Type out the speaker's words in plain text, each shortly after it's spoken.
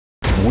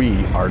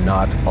we are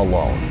not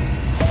alone.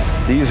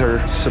 These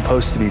are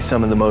supposed to be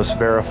some of the most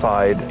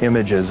verified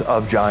images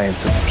of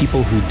giants.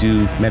 People who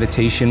do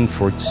meditation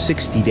for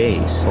 60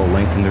 days will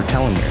lengthen their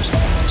telomeres.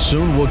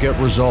 Soon we'll get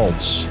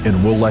results,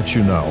 and we'll let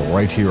you know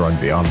right here on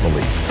Beyond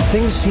Belief.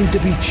 Things seem to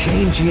be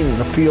changing in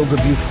the field of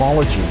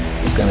ufology.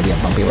 It's going to be a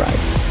bumpy ride.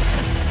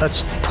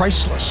 That's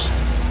priceless.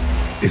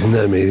 Isn't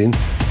that amazing?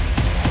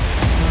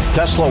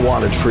 Tesla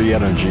wanted free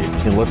energy,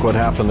 and look what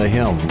happened to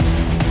him.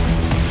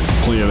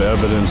 Plenty of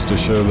evidence to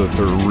show that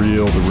they're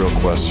real. The real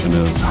question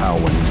is how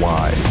and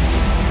why.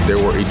 There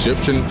were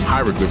Egyptian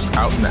hieroglyphs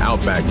out in the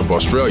outback of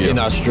Australia. In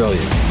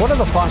Australia. What are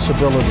the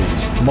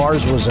possibilities?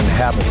 Mars was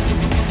inhabited,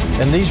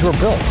 and these were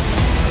built.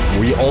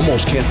 We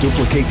almost can't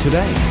duplicate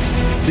today.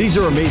 These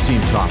are amazing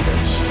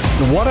topics.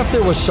 What if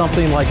there was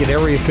something like at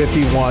Area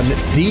 51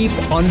 deep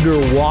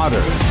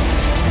underwater?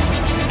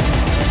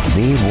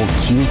 They were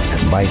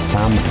killed by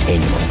some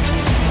animal.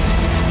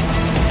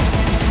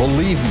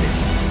 Believe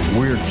me,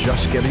 we're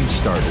just getting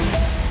started.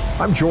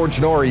 I'm Gorge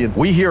Noory, and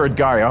we here at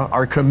Gaia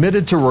are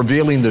committed to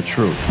revealing the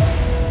truth.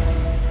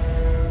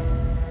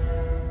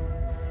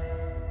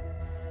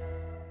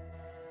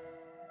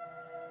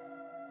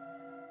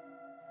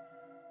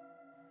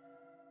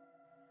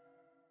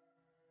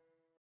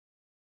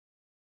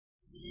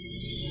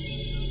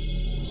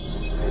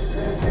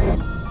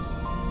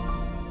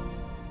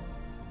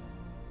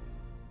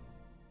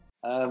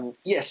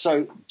 Yes,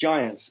 so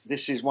giants.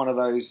 This is one of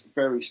those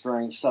very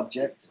strange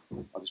subjects.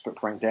 I'll just put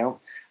Frank down.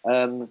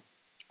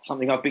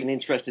 Something I've been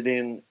interested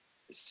in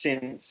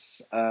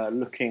since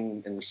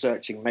looking and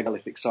researching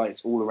megalithic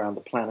sites all around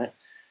the planet.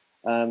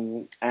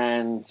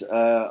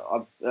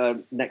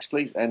 Next,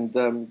 please.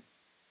 And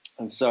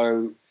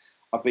so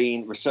I've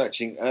been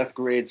researching earth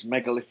grids,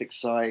 megalithic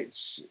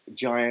sites,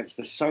 giants.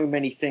 There's so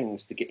many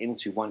things to get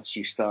into once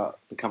you start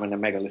becoming a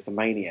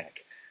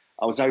megalithomaniac.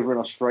 I was over in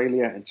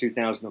Australia in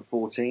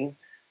 2014.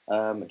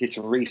 Did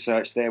some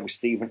research there with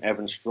Stephen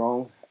Evans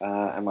Strong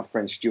and my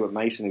friend Stuart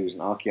Mason, who's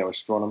an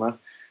archaeoastronomer,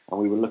 and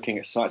we were looking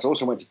at sites. I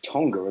also went to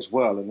Tonga as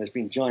well, and there's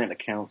been giant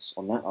accounts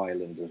on that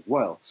island as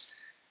well.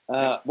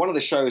 One of the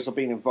shows I've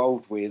been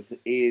involved with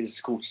is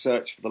called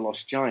Search for the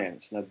Lost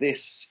Giants. Now,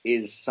 this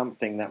is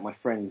something that my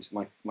friend,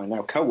 my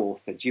now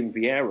co-author, Jim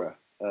Vieira,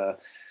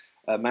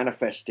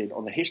 manifested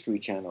on the History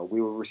Channel.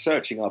 We were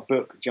researching our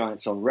book,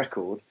 Giants on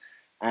Record,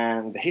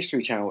 and the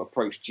History Channel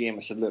approached Jim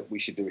and said, look, we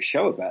should do a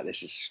show about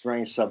this. It's a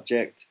strange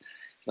subject.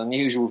 It's an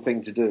unusual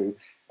thing to do,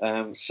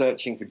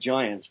 searching for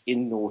giants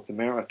in North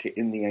America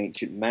in the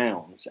ancient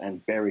mounds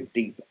and buried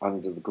deep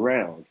under the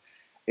ground.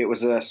 It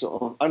was a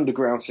sort of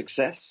underground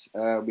success.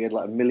 We had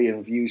like 1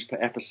 million views per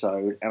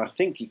episode, and I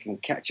think you can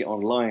catch it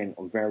online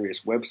on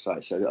various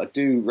websites. So I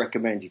do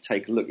recommend you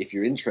take a look if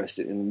you're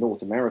interested in the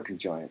North American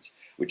giants,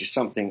 which is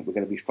something we're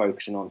going to be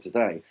focusing on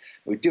today.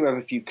 We do have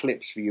a few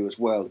clips for you as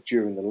well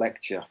during the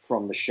lecture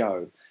from the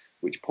show,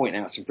 which point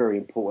out some very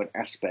important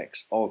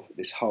aspects of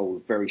this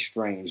whole very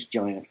strange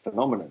giant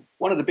phenomenon.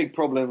 One of the big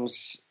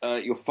problems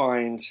you'll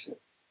find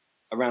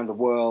around the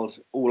world,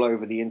 all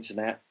over the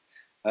internet,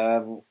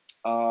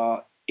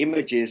 are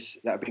images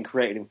that have been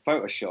created in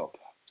Photoshop,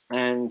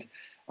 and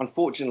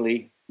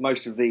unfortunately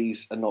most of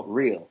these are not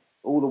real.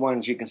 All the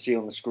ones you can see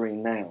on the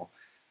screen now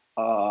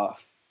are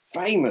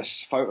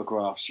famous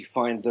photographs. You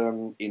find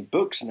them in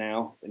books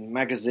now, in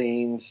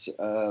magazines,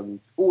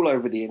 all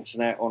over the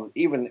internet,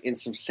 even in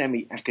some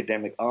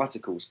semi-academic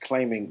articles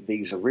claiming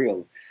these are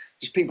real.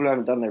 Just people who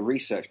haven't done their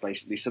research,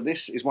 basically. So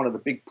this is one of the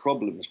big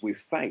problems we've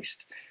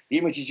faced. The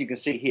images you can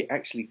see here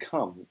actually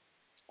come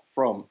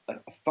from a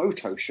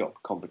Photoshop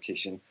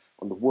competition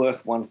on the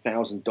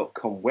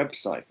worth1000.com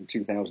website from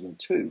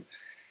 2002.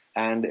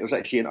 And it was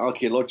actually an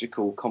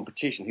archaeological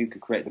competition who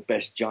could create the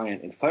best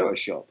giant in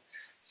Photoshop.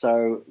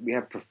 So we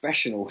have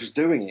professionals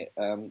doing it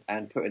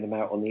and putting them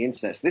out on the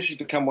internet. So this has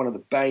become one of the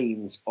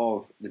banes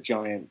of the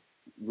giant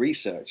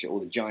researcher, or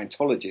the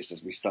giantologists,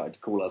 as we started to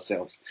call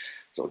ourselves,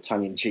 sort of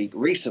tongue-in-cheek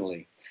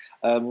recently.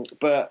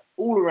 But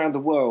all around the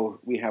world,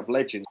 we have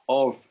legends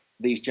of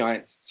these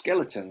giant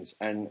skeletons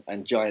and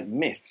giant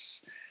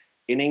myths.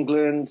 In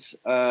England,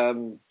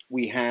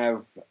 we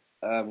have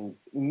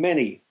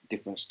many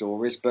different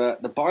stories,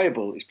 but the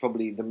Bible is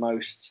probably the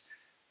most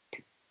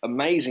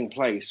amazing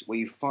place where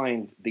you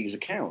find these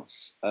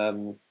accounts.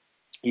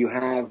 You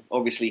have,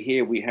 obviously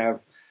here we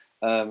have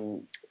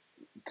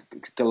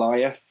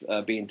Goliath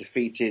being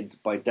defeated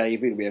by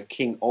David. We have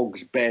King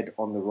Og's bed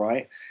on the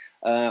right.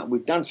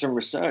 We've done some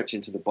research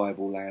into the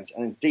Bible lands,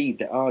 and indeed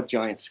there are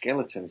giant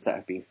skeletons that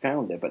have been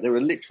found there, but there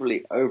are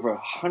literally over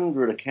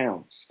 100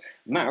 accounts,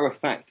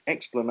 matter-of-fact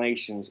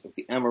explanations of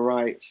the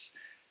Amorites,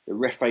 the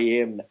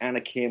Rephaim, the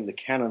Anakim, the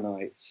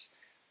Canaanites,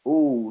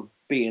 all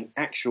being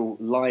actual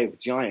live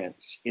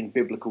giants in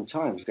biblical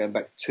times, going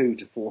back 2,000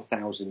 to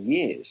 4,000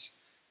 years.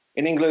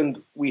 In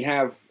England, we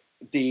have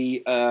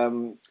the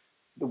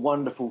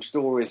wonderful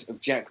stories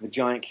of Jack the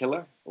Giant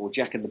Killer, or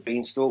Jack and the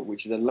Beanstalk,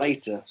 which is a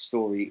later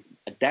story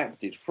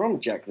adapted from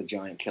Jack the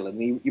Giant Killer.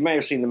 And you may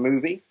have seen the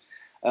movie.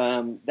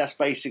 That's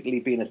basically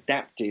been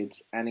adapted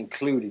and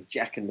included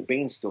Jack and the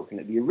Beanstalk in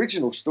it. The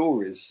original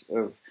stories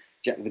of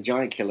Jack the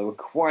Giant Killer, were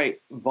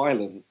quite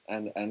violent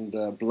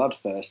and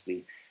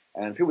bloodthirsty.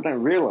 And people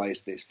don't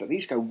realise this, but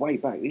these go way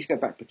back. These go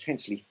back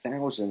potentially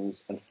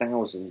thousands and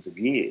thousands of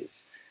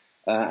years.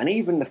 And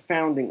even the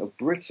founding of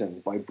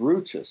Britain by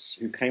Brutus,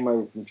 who came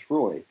over from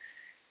Troy,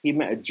 he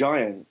met a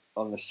giant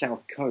on the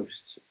south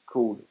coast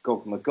called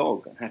Gog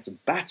Magog and had to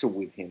battle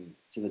with him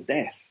to the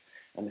death,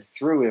 and it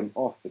threw him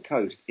off the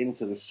coast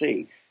into the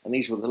sea. And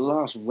these were the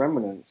last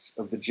remnants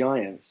of the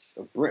giants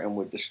of Britain,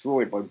 were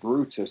destroyed by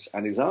Brutus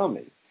and his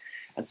army.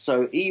 And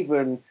so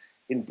even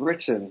in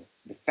Britain,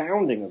 the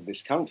founding of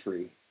this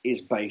country is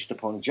based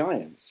upon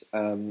giants.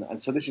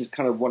 And so this is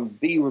kind of one of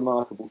the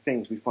remarkable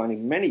things we find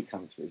in many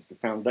countries: the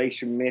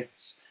foundation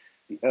myths,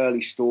 the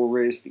early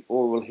stories, the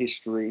oral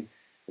history,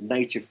 the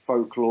native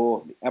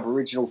folklore, the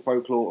Aboriginal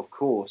folklore, of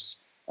course.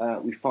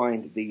 We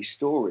find these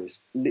stories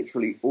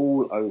literally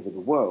all over the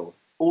world.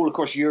 All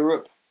across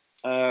Europe,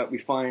 we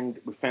found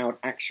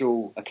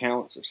actual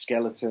accounts of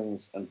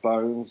skeletons and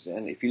bones.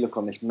 And if you look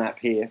on this map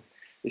here,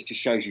 this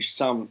just shows you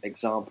some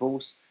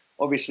examples.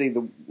 Obviously,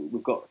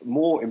 we've got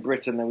more in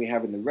Britain than we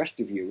have in the rest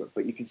of Europe,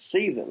 but you can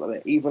see that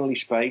they're evenly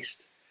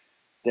spaced.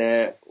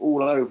 They're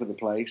all over the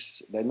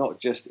place. They're not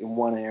just in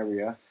one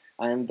area.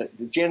 And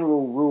the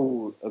general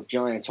rule of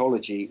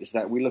giantology is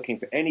that we're looking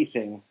for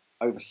anything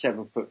over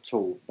 7 foot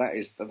tall. That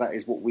is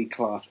what we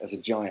class as a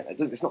giant.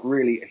 It's not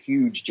really a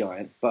huge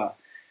giant, but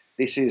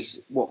this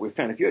is what we've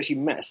found. If you actually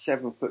met a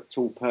 7 foot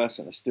tall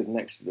person and stood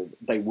next to them,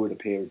 they would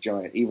appear a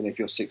giant, even if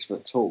you're 6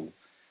 foot tall.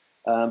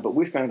 But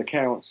we've found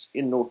accounts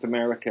in North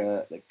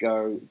America that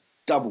go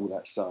double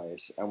that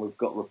size, and we've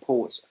got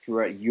reports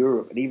throughout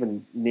Europe and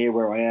even near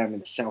where I am in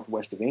the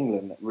southwest of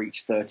England that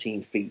reach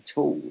 13 feet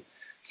tall,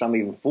 some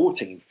even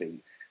 14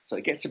 feet. So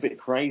it gets a bit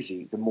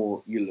crazy the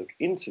more you look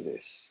into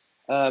this.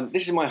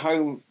 This is my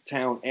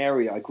hometown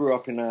area. I grew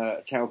up in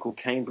a town called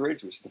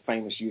Cambridge, which is the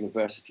famous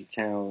university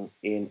town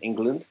in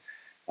England.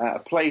 A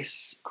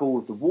place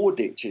called the War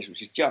Ditches,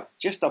 which is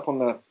just up on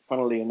the,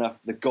 funnily enough,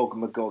 the Gog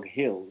Magog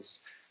Hills.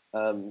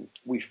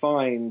 We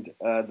find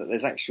that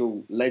there's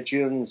actual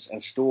legends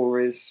and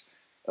stories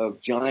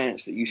of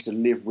giants that used to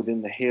live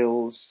within the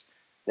hills.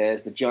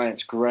 There's the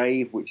Giant's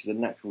Grave, which is a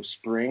natural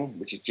spring,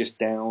 which is just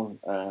down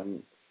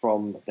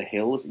from the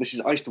hills.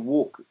 I used to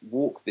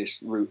walk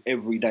this route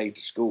every day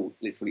to school,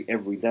 literally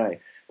every day.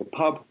 The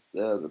pub,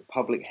 the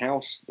public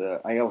house,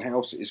 the ale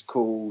house is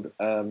called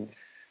Robin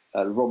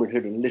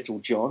Hood and Little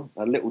John.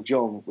 Little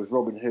John was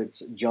Robin Hood's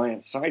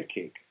giant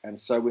sidekick. And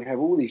so we have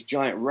all these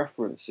giant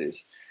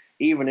references,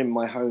 even in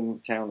my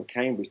hometown of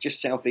Cambridge,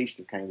 just southeast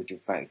of Cambridge, in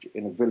fact,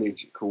 in a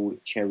village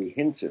called Cherry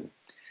Hinton.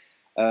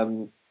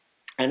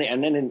 And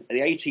then in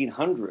the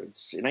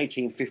 1800s, in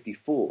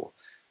 1854,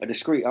 a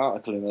discreet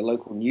article in a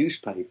local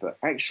newspaper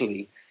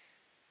actually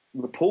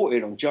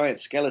reported on giant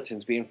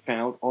skeletons being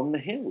found on the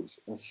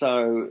hills. And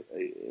so,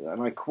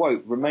 and I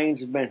quote,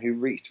 "Remains of men who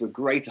reached to a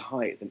greater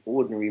height than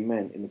ordinary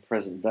men in the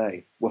present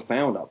day were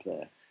found up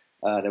there."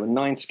 There were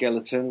 9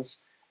 skeletons,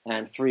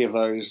 and 3 of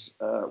those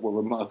were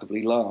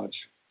remarkably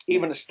large.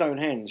 Even at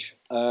Stonehenge,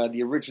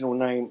 the original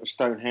name of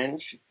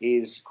Stonehenge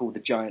is called the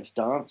Giant's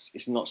Dance.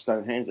 It's not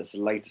Stonehenge, that's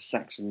a later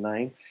Saxon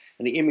name.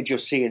 And the image you're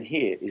seeing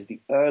here is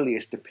the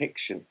earliest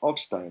depiction of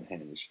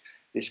Stonehenge.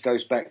 This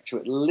goes back to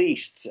at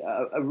least,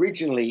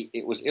 originally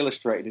it was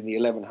illustrated in the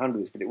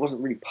 1100s, but it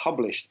wasn't really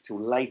published until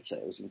later.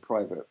 It was in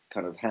private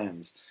kind of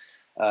hands.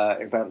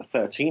 In about the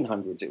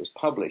 1300s it was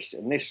published.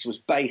 And this was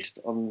based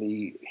on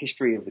the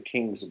history of the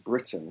kings of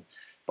Britain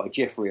by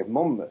Geoffrey of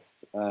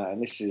Monmouth,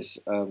 and this is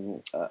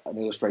an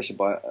illustration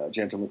by a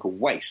gentleman called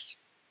Wace.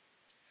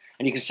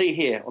 And you can see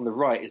here on the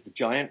right is the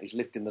giant is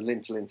lifting the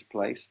lintel into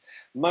place.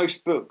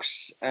 Most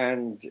books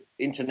and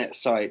internet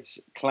sites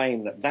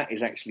claim that that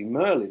is actually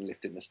Merlin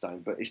lifting the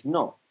stone, but it's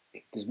not,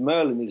 because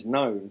Merlin is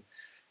known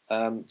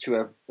to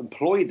have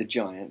employed the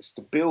giants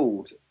to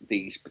build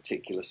these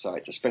particular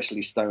sites,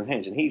 especially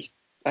Stonehenge, and he's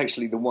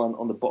actually the one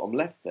on the bottom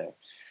left there,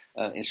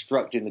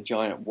 instructing the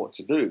giant what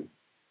to do.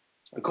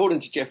 According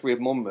to Geoffrey of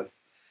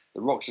Monmouth,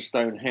 the rocks of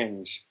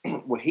Stonehenge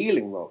were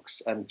healing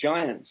rocks, and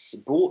giants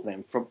brought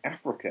them from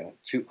Africa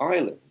to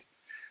Ireland,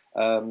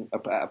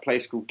 a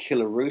place called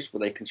Killaroos, where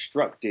they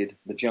constructed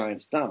the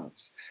Giant's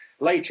Dance.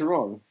 Later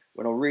on,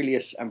 when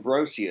Aurelius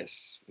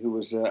Ambrosius, who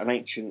was an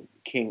ancient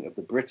king of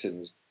the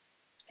Britons,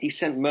 he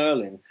sent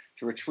Merlin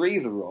to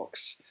retrieve the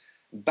rocks,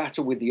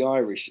 battle with the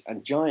Irish,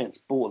 and giants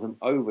brought them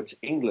over to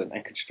England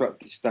and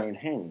constructed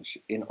Stonehenge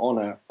in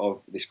honour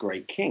of this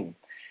great king.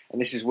 And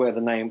this is where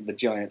the name the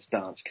Giant's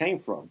Dance came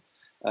from,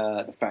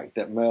 the fact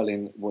that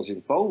Merlin was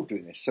involved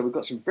in this. So we've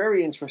got some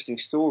very interesting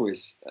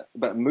stories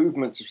about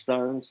movements of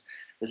stones.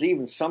 There's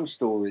even some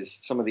stories,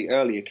 some of the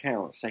early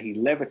accounts say he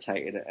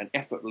levitated and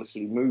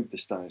effortlessly moved the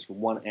stones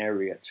from one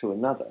area to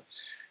another.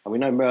 And we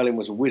know Merlin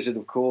was a wizard,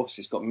 of course.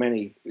 He's got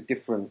many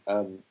different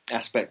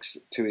aspects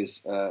to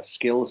his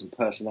skills and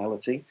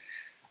personality.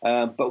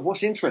 But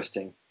what's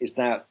interesting is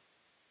that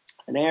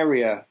an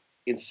area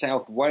in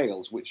South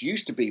Wales, which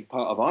used to be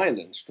part of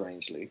Ireland,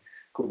 strangely,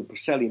 called the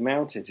Preseli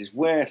Mountains, is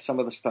where some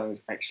of the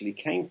stones actually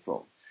came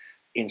from.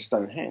 in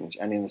Stonehenge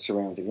and in the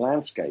surrounding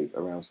landscape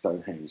around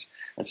Stonehenge.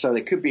 And so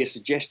there could be a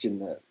suggestion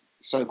that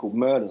so-called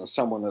Merlin or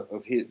someone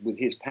with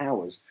his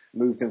powers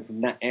moved them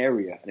from that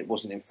area, and it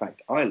wasn't in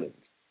fact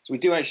Ireland. So we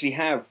do actually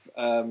have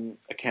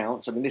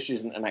accounts. I mean, this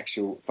isn't an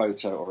actual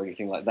photo or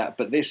anything like that,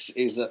 but this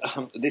is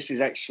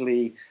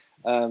actually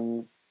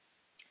an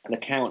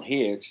account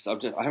here.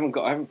 I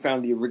haven't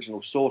found the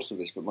original source of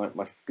this, but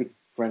my good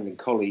friend and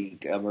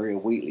colleague Maria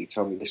Wheatley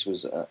told me this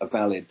was a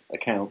valid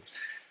account.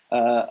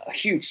 A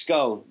huge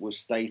skull was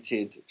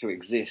stated to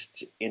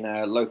exist in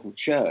our local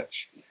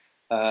church.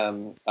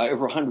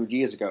 Over 100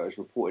 years ago, it was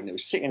reported, and it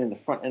was sitting in the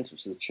front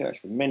entrance of the church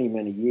for many,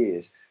 many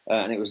years.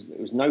 And it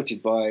was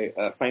noted by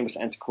famous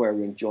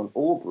antiquarian John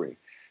Aubrey,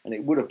 and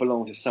it would have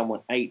belonged to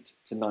someone 8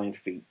 to 9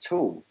 feet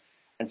tall.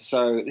 And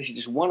so this is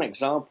just one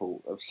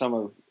example of some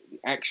of the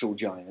actual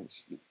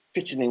giants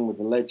fitting in with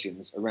the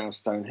legends around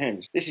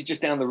Stonehenge. This is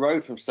just down the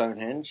road from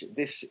Stonehenge.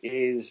 This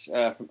is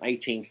from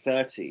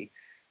 1830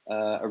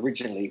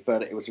 originally,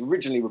 but it was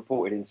originally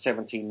reported in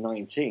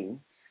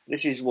 1719.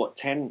 This is,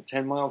 10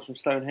 miles from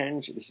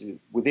Stonehenge. This is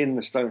within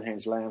the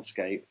Stonehenge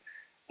landscape.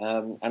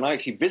 And I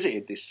actually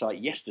visited this site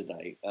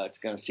yesterday to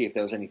go and see if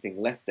there was anything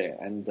left there.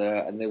 And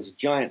there was a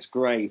giant's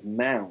grave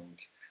mound,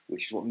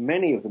 which is what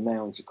many of the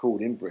mounds are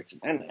called in Britain.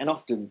 And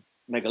often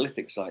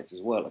megalithic sites as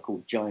well are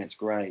called giant's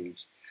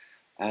graves.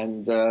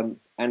 And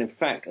in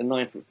fact, a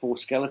 9'4"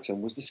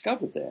 skeleton was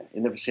discovered there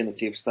in the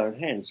vicinity of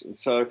Stonehenge. And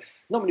so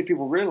not many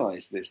people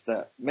realise this,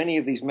 that many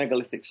of these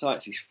megalithic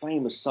sites, these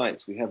famous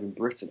sites we have in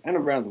Britain and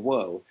around the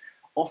world,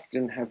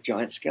 often have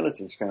giant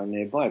skeletons found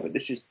nearby. But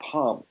this is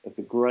part of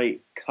the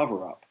great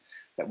cover-up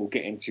that we'll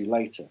get into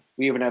later.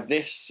 We even have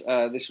this.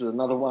 This was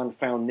another one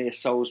found near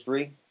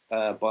Salisbury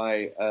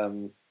by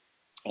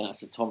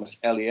Sir Thomas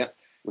Elliot.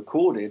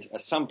 Recorded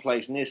at some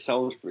place near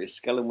Salisbury, a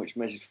skeleton which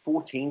measured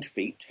 14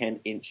 feet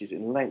 10 inches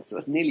in length. So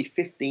that's nearly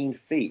 15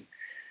 feet.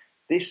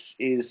 This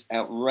is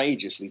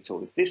outrageously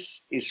tall. If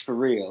this is for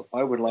real,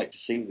 I would like to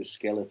see the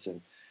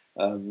skeleton.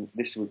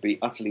 This would be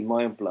utterly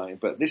mind-blowing.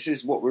 But this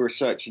is what we're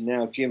researching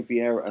now. Jim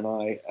Vieira and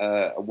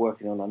I are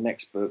working on our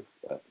next book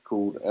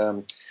called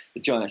The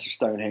Giants of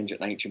Stonehenge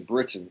and Ancient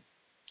Britain.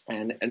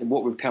 And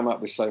what we've come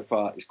up with so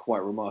far is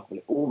quite remarkable.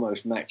 It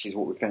almost matches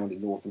what we found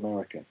in North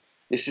America.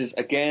 This is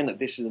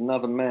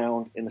another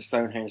mound in the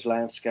Stonehenge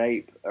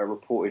landscape,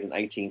 reported in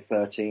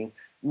 1813.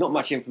 Not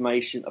much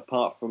information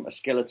apart from a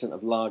skeleton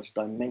of large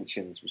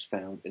dimensions was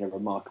found in a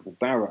remarkable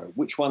barrow.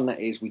 Which one that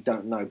is, we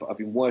don't know, but I've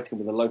been working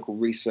with a local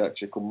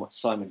researcher called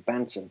Simon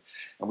Banton,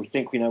 and we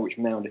think we know which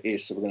mound it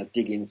is, so we're going to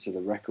dig into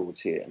the records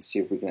here and see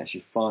if we can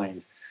actually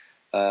find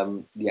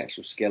the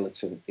actual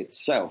skeleton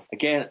itself.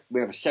 Again, we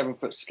have a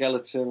 7-foot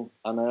skeleton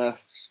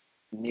unearthed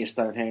near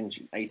Stonehenge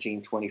in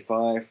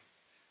 1825.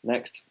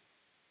 Next.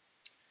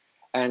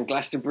 And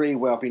Glastonbury,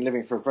 where I've been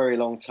living for a very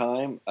long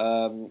time.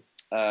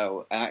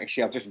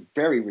 Actually, I've just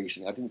very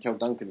recently, I didn't tell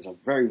Duncan this,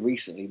 I've very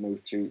recently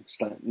moved to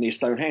near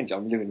Stonehenge.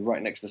 I'm living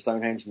right next to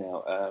Stonehenge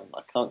now.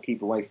 I can't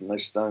keep away from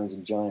those stones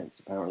and giants,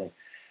 apparently.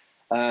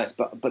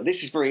 But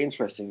this is very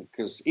interesting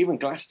because even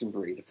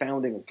Glastonbury, the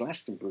founding of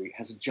Glastonbury,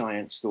 has a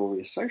giant story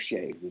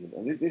associated with it.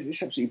 And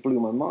this absolutely blew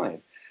my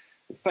mind.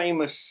 The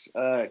famous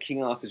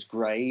King Arthur's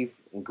grave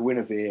in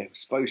Guinevere was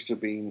supposed to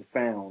have been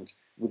found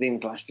within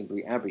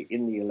Glastonbury Abbey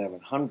in the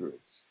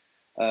 1100s.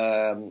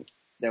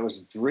 There was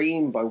a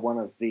dream by one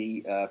of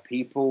the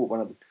people,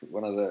 one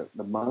of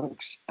the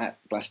monks at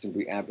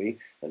Glastonbury Abbey,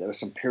 that there were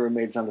some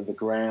pyramids under the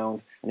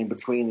ground, and in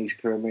between these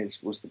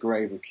pyramids was the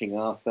grave of King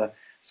Arthur.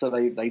 So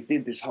they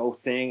did this whole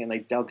thing, and they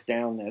dug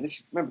down there.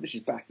 Remember, this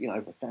is back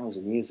over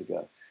 1,000 years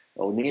ago,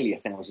 or nearly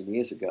 1,000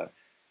 years ago.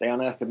 They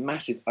unearthed a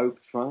massive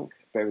oak trunk,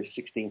 buried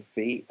 16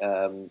 feet,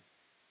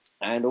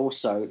 and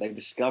also they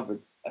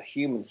discovered a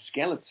human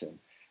skeleton,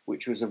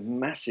 which was of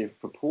massive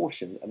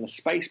proportions, and the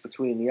space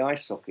between the eye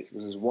sockets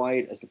was as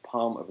wide as the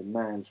palm of a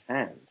man's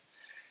hand.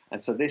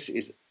 And so this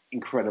is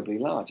incredibly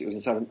large. It was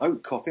inside an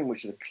oak coffin,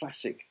 which is a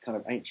classic kind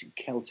of ancient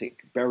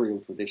Celtic burial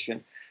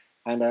tradition,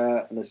 and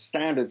a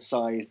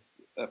standard-sized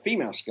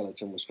female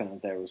skeleton was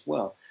found there as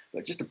well.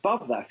 But just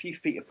above that, a few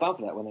feet above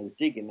that, when they were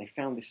digging, they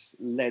found this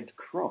lead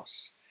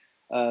cross,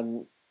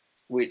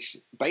 which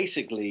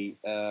basically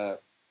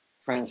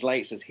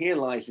translates as, "Here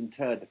lies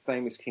interred the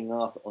famous King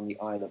Arthur on the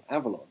Isle of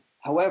Avalon."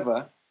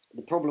 However,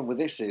 the problem with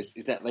this is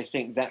that they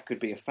think that could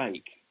be a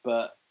fake.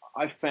 But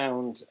I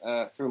found,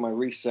 through my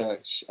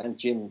research and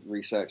Jim's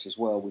research as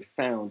well, we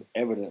found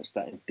evidence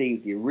that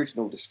indeed the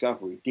original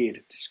discovery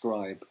did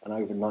describe an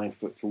over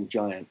 9-foot tall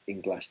giant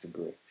in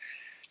Glastonbury.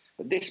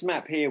 But this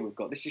map here we've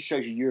got, this just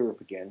shows you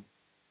Europe again,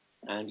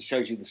 and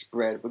shows you the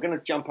spread. We're going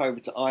to jump over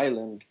to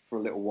Ireland for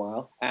a little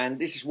while. And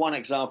this is one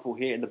example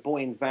here in the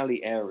Boyne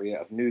Valley area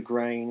of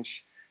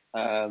Newgrange,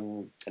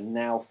 and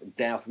Nowth and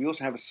Douth. We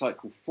also have a site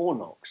called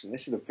Fornox, and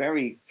this is a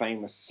very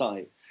famous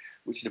site,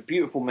 which is a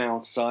beautiful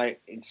mound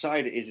site.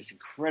 Inside it is this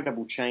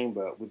incredible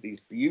chamber with these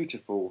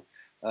beautiful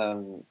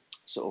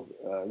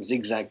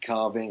zigzag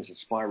carvings and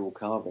spiral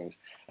carvings.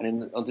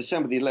 And on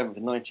December the 11th,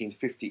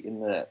 1950,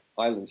 in the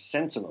Island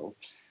Sentinel,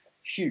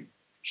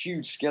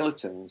 huge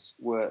skeletons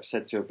were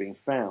said to have been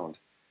found.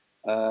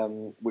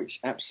 which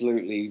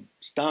absolutely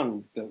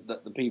stunned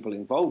the people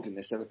involved in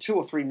this. There were 2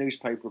 or 3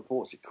 newspaper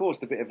reports. It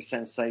caused a bit of a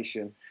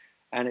sensation,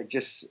 and it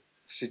just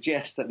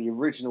suggests that the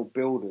original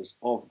builders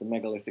of the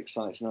megalithic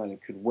sites in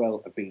Ireland could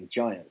well have been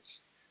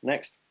giants.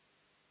 Next.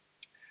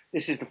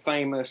 This is the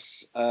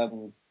famous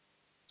giant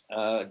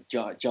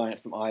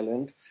from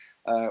Ireland,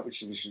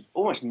 which was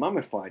almost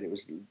mummified. It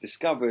was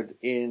discovered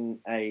in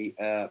a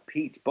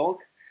peat bog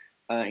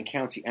in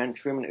County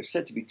Antrim, and it was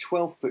said to be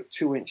 12 foot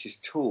 2 inches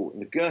tall,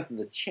 and the girth of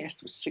the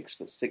chest was 6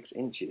 foot 6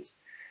 inches.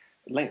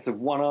 The length of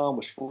one arm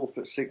was 4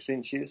 foot 6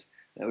 inches.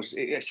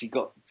 It actually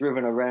got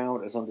driven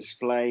around as on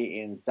display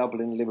in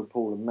Dublin,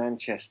 Liverpool, and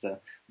Manchester.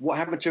 What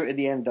happened to it at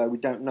the end, though, we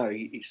don't know.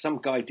 Some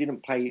guy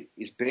didn't pay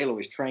his bill or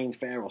his train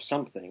fare or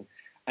something,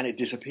 and it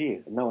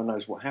disappeared, and no one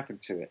knows what happened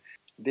to it.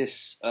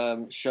 This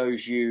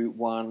shows you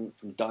one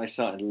from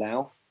Dysart in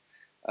Louth.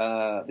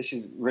 This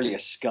is really a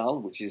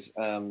skull, which is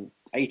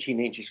 18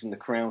 inches from the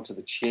crown to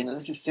the chin, and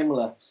this is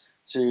similar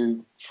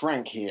to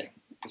Frank here.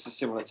 This is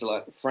similar to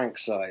like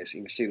Frank's size.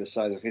 You can see the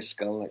size of his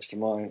skull next to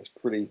mine. It's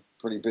pretty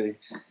big,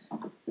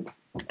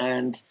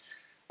 and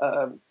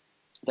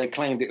they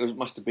claimed it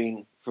must have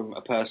been from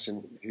a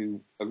person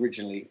who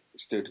originally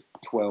stood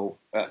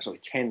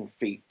 10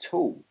 feet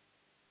tall.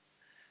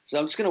 So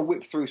I'm just going to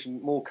whip through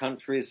some more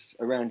countries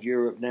around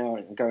Europe now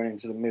and going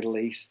into the Middle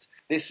East.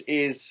 This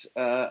is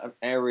an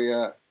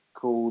area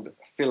called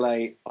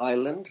Philae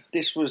Island.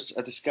 This was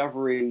a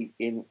discovery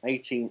in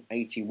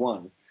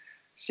 1881,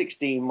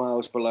 16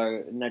 miles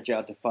below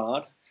Najjar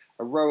Dafad.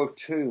 A row of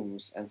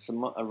tombs and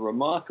a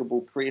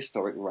remarkable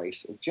prehistoric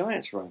race of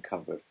giants were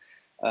uncovered.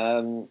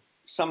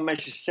 Some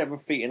measure 7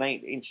 feet and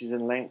 8 inches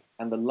in length,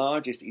 and the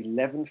largest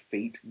 11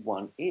 feet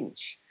 1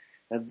 inch.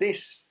 Now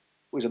this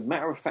was a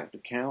matter-of-fact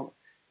account.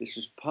 This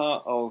was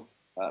part of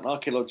an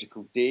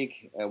archaeological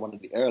dig, one of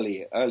the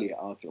earlier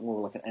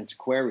more like an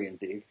antiquarian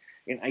dig,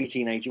 in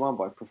 1881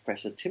 by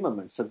Professor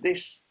Timmerman. So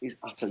this is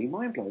utterly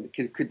mind-blowing.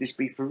 Could this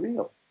be for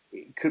real?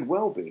 It could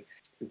well be,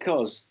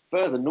 because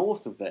further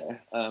north of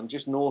there,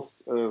 just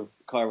north of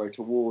Cairo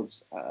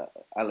towards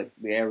the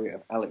area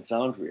of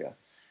Alexandria,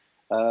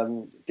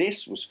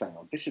 this was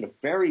found. This is a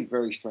very,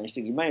 very strange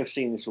thing. You may have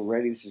seen this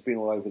already. This has been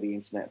all over the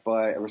internet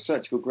by a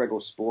researcher called Gregor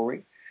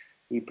Spory.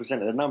 He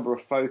presented a number of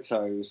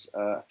photos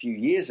a few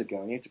years ago,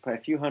 and you had to pay a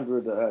few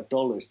 $100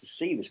 to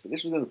see this. But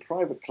this was in a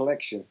private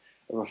collection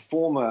of a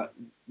former,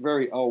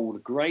 very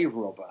old grave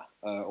robber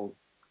or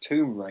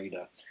tomb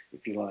raider,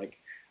 if you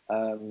like.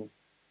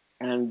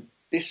 And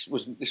this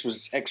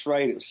was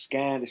X-rayed. It was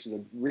scanned. This was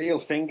a real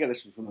finger.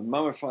 This was from a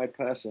mummified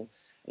person,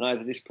 and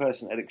either this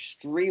person had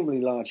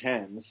extremely large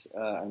hands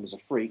and was a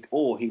freak,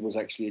 or he was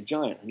actually a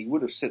giant, and he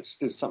would have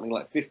stood something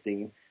like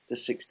 15 to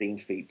 16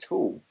 feet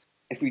tall.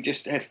 If we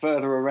just head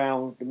further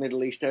around the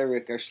Middle East area,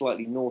 go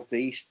slightly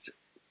northeast,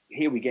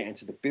 here we get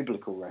into the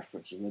biblical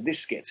references. Now,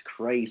 this gets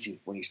crazy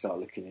when you start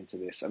looking into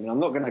this. I mean, I'm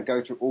not going to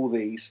go through all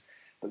these,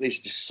 but these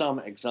are just some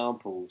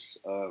examples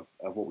of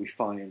what we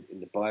find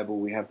in the Bible.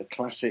 We have the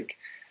classic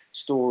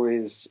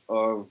stories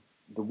of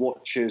the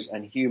Watchers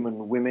and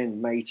human women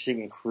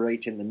mating and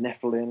creating the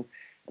Nephilim,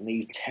 and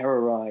these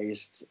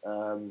terrorized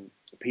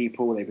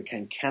people. They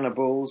became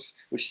cannibals,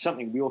 which is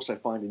something we also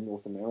find in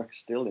North America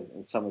still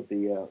in some of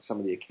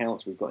the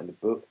accounts we've got in the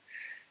book.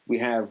 We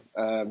have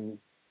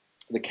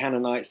the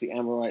Canaanites, the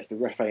Amorites, the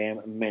Rephaim,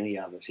 and many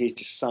others. Here's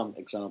just some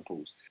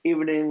examples.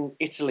 Even in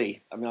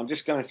Italy, I mean, I'm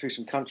just going through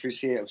some countries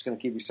here. I was going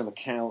to give you some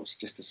accounts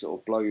just to sort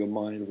of blow your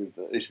mind with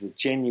this is a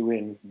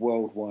genuine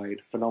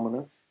worldwide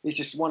phenomenon. There's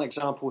just one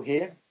example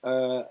here.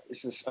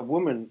 This is a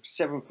woman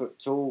 7 foot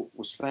tall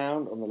was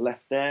found on the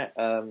left there.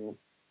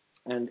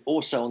 And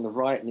also on the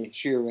right, near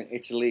Turin,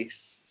 Italy,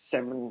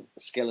 7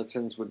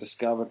 skeletons were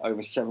discovered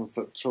over 7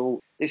 foot tall.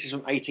 This is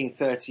from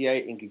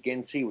 1838 in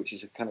Gigenti, which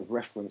is a kind of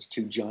reference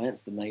to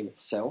giants, the name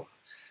itself.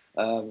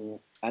 And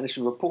this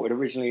was reported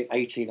originally in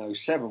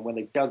 1807 when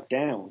they dug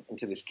down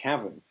into this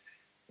cavern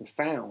and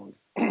found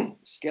a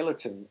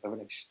skeleton of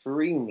an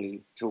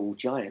extremely tall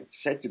giant,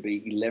 said to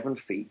be 11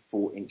 feet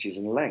 4 inches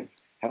in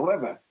length.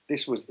 However,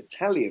 this was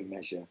Italian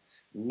measure,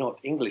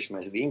 not English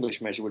measure. The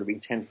English measure would have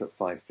been 10 foot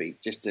 5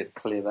 feet, just to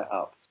clear that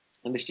up.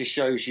 And this just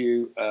shows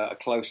you a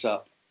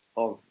close-up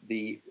of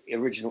the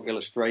original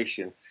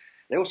illustration.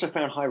 They also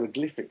found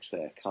hieroglyphics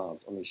there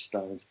carved on these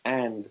stones,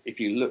 and if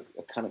you look,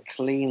 a kind of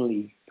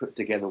cleanly put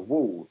together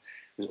wall.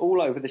 It was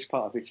all over this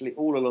part of Italy,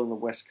 all along the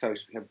west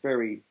coast. We have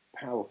very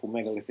powerful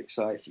megalithic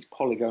sites, these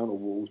polygonal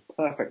walls,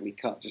 perfectly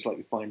cut, just like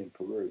you find in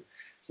Peru.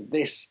 So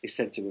this is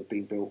said to have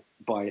been built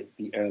by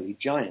the early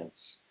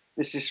giants.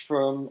 This is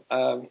from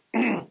a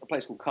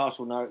place called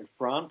Castelnau in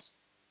France,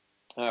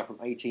 from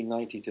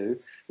 1892.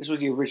 This was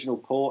the original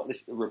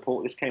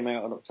report. This came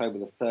out on October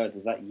the 3rd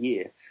of that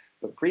year.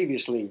 But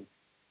previously,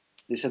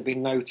 this had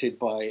been noted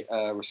by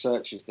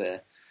researchers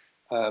there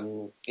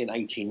in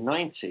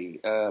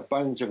 1890.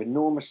 Bones of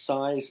enormous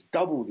size,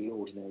 double the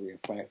ordinary, in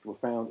fact, were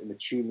found in the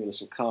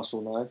tumulus of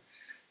Castelnau.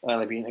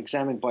 They've been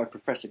examined by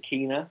Professor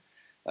Keener.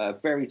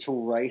 Very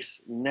tall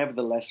race,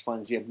 nevertheless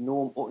finds the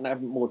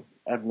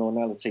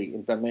abnormality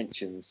in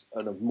dimensions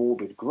and of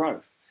morbid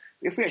growth.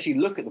 If we actually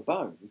look at the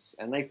bones,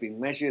 and they've been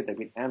measured, they've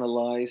been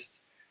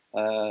analysed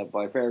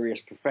by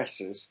various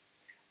professors,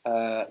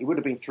 it would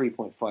have been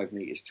 3.5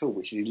 metres tall,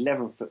 which is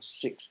 11 foot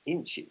 6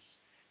 inches.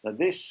 Now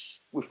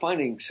this, we're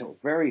finding sort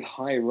of very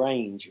high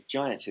range of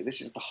giants here. This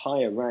is the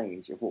higher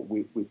range of what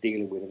we're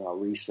dealing with in our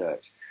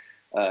research.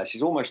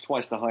 She's almost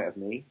twice the height of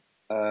me,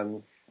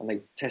 and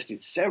they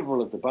tested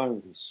several of the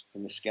bones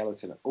from the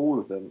skeleton. All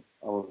of them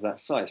are of that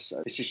size.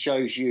 So this just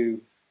shows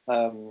you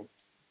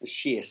the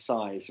sheer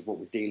size of what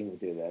we're dealing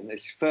with here. And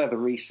this further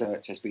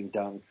research has been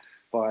done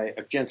by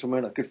a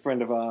gentleman, a good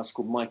friend of ours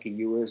called Micah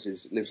Ewers, who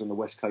lives on the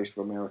west coast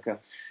of America. And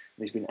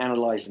he's been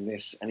analysing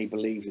this, and he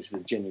believes this is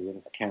a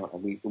genuine account.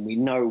 And we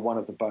know one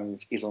of the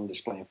bones is on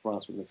display in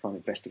France. We're going to try and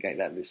investigate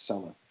that this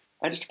summer.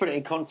 And just to put it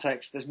in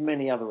context, there's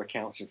many other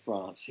accounts in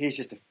France. Here's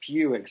just a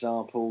few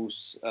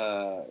examples.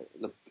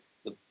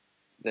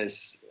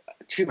 There's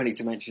too many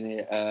to mention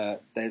here.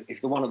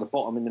 If the one at the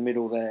bottom in the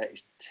middle there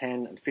is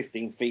 10 and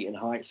 15 feet in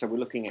height, so we're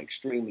looking at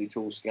extremely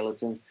tall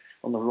skeletons.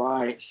 On the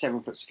right,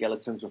 7-foot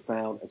skeletons were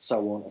found, and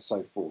so on and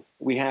so forth.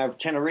 We have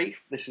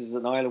Tenerife. This is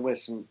an island where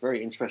some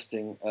very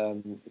interesting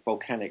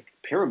volcanic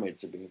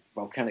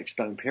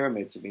stone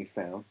pyramids have been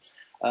found.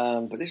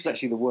 But this is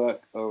actually the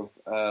work of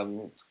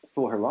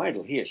Thor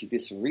Heyerdahl. He actually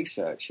did some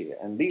research here,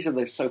 and these are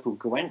the so-called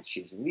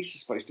Guenches, and these are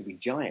supposed to be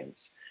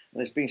giants. And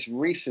there's been some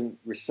recent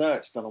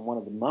research done on one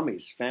of the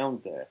mummies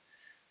found there,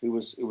 who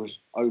was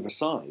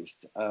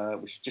oversized,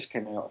 which just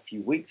came out a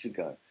few weeks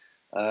ago.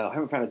 I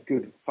haven't found a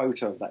good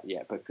photo of that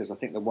yet, because I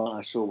think the one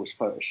I saw was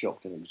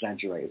photoshopped and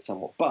exaggerated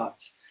somewhat.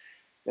 But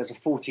there's a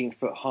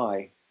 14-foot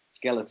high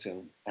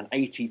skeleton and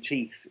 80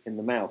 teeth in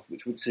the mouth,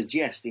 which would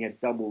suggest he had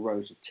double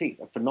rows of teeth,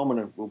 a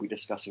phenomenon we'll be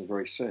discussing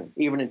very soon.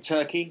 Even in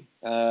Turkey,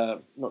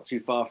 not too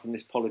far from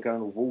this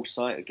polygonal wall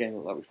site, again,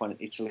 like we find in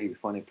Italy, we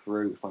find in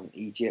Peru, we find in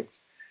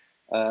Egypt,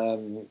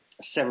 a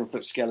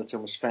 7-foot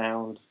skeleton was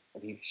found.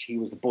 He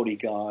was the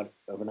bodyguard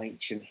of an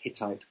ancient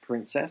Hittite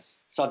princess.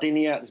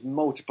 Sardinia, there's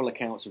multiple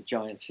accounts of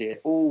giants here.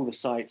 All the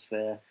sites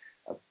there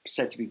are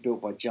said to be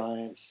built by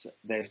giants.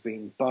 There's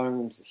been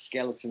bones,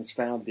 skeletons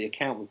found. The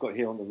account we've got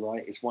here on the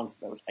right is one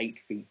that was 8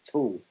 feet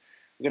tall.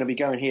 We're going to be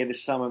going here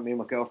this summer, me and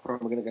my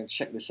girlfriend. We're going to go and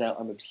check this out.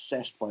 I'm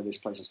obsessed by this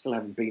place. I still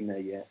haven't been there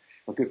yet.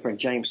 My good friend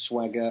James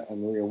Swagger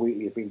and Maria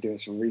Wheatley have been doing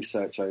some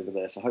research over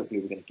there, so hopefully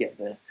we're going to get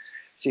there,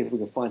 see if we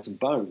can find some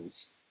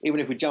bones.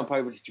 Even if we jump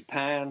over to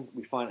Japan,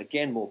 we find,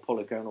 again, more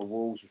polygonal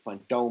walls. We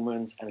find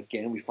dolmens, and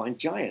again, we find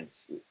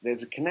giants.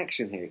 There's a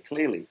connection here,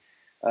 clearly.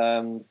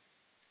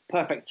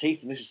 Perfect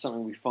teeth, and this is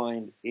something we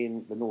find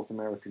in the North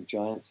American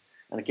giants.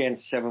 And again,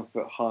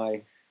 7-foot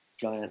high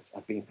giants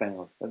have been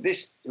found. Now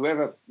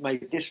whoever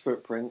made this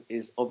footprint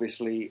is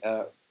obviously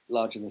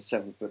larger than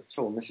 7 foot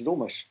tall. And this is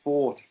almost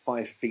 4 to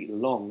 5 feet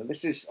long. Now,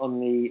 this is on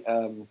the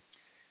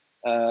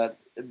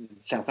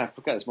South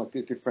Africa. There's my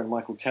good friend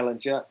Michael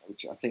Tellinger,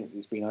 which I think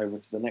has been over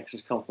to the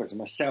Nexus conference, and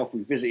myself.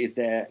 We visited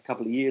there a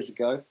couple of years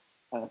ago,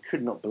 and I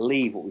could not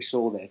believe what we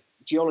saw there.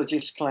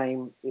 Geologists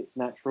claim it's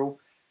natural.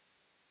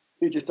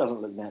 It just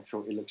doesn't look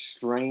natural. It looks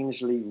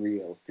strangely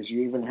real, because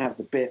you even have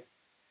the bit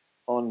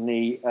on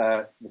the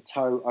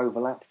toe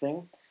overlap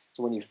thing.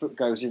 So when your foot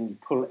goes in, you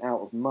pull it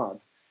out of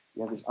mud,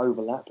 you have this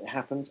overlap. It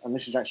happens, and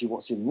this is actually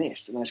what's in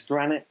this. And that's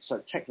granite, so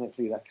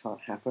technically that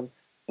can't happen,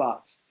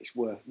 but it's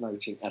worth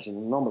noting as an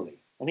anomaly.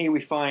 And here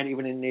we find,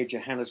 even in near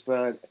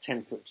Johannesburg, a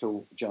 10-foot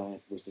tall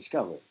giant was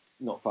discovered,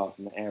 not far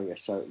from the area.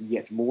 So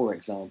yet more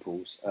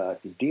examples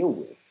to deal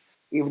with.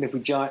 Even if we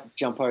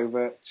jump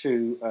over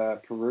to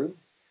Peru,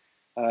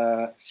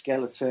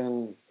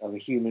 skeleton of a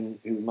human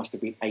who must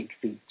have been 8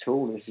 feet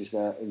tall. This is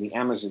in the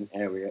Amazon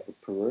area of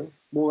Peru.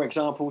 More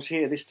examples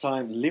here, this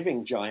time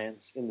living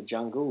giants in the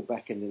jungle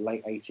back in the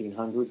late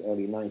 1800s,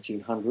 early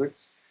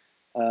 1900s.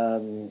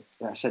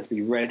 That's said to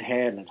be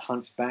red-haired and had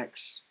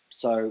hunchbacks.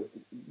 So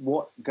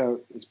what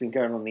has been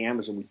going on in the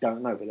Amazon, we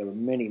don't know, but there are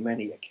many,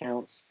 many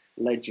accounts,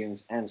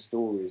 legends, and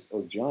stories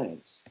of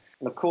giants.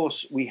 And of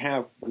course, we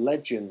have the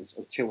legends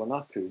of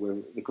Tiwanaku, where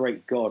the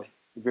great god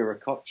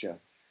Viracocha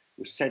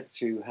was said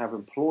to have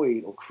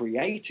employed or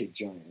created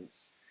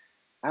giants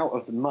out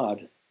of the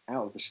mud,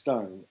 out of the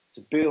stone,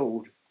 to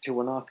build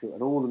Tiwanaku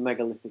and all the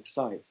megalithic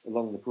sites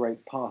along the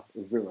great path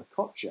of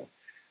Viracocha.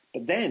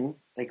 But then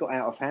they got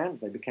out of hand,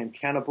 they became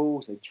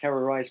cannibals, they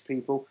terrorized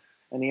people,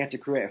 and he had to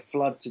create a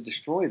flood to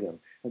destroy them.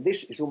 And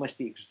this is almost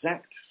the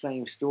exact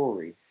same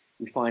story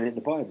we find in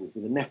the Bible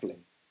with the Nephilim.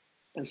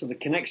 And so the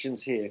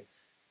connections here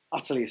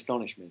utterly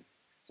astonish me.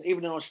 So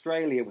even in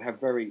Australia, we have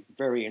very,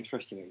 very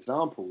interesting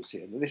examples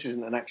here. This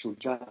isn't an actual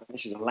giant,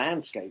 this is a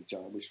landscape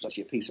giant, which was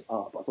actually a piece of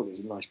art, but I thought it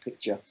was a nice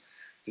picture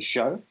to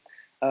show.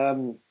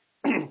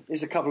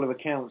 There's a couple of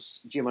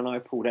accounts Jim and I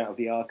pulled out of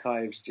the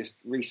archives just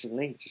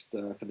recently, just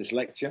for this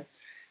lecture.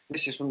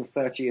 This is from the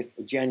 30th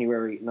of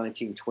January,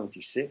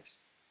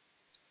 1926.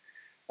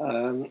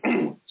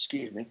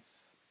 Excuse me.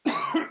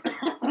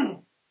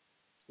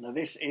 Now,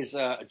 this is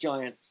a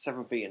giant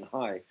 7 feet in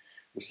high,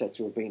 was said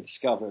to have been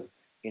discovered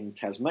in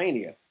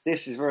Tasmania.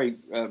 This is very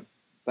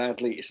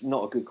badly. It's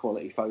not a good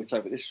quality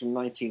photo, but this is from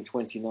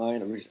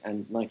 1929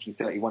 and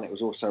 1931. It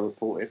was also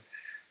reported.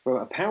 For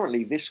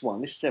apparently this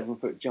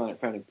 7-foot giant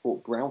found in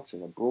Port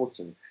Broughton or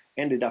Broughton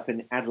ended up in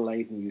the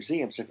Adelaide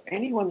Museum. So if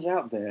anyone's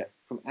out there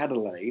from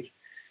Adelaide,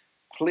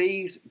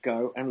 please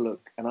go and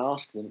look and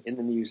ask them in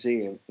the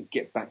museum and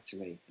get back to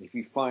me. And if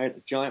you find a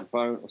giant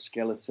bone or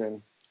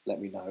skeleton, let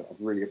me know. I'd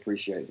really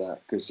appreciate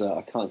that, because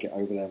I can't get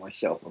over there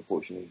myself,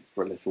 unfortunately,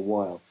 for a little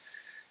while.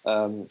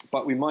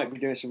 But we might be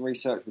doing some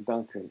research with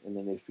Duncan in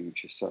the near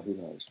future, so who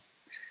knows.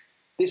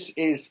 This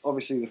is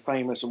obviously the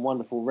famous and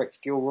wonderful Rex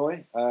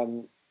Gilroy,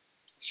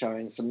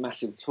 showing some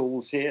massive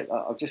tools here.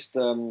 I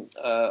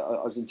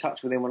was in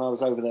touch with him when I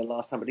was over there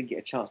last time. I didn't get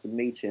a chance to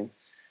meet him.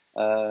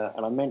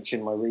 And I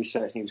mentioned my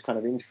research, and he was kind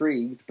of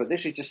intrigued. But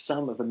this is just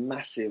some of the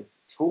massive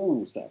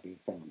tools that have been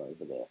found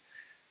over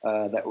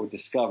there that were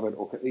discovered,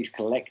 or at least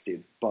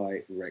collected,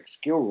 by Rex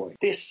Gilroy.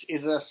 This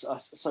is a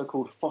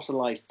so-called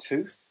fossilized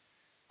tooth,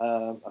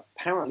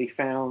 apparently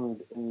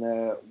found in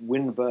the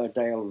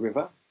Winburdale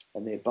River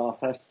near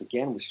Bathurst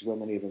again, which is where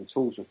many of them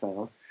tools were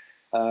found,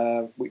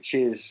 which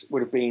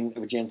would have been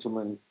of a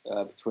gentleman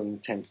between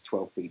 10 to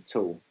 12 feet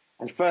tall.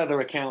 And further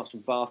accounts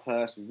from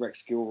Bathurst with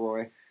Rex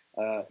Gilroy,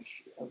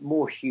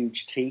 more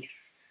huge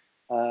teeth,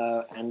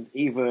 and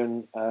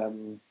even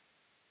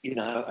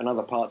and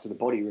other parts of the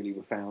body really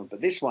were found.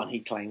 But this one, he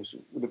claims,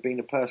 would have been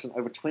a person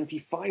over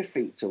 25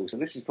 feet tall. So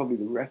this is probably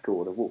the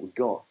record of what we've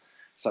got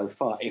so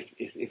far, if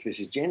this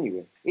is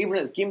genuine. Even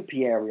at the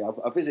Gympie area,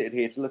 I visited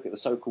here to look at the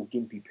so-called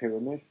Gympie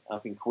Pyramid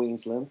up in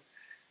Queensland.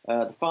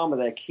 The farmer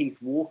there, Keith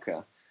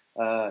Walker,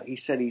 he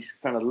said he's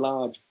found a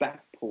large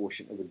back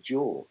portion of a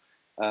jaw,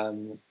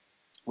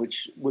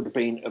 which would have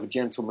been of a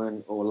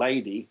gentleman or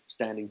lady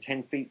standing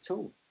 10 feet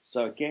tall.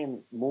 So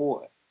again,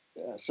 more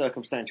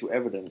circumstantial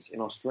evidence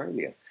in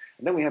Australia.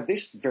 And then we have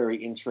this very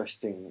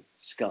interesting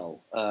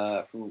skull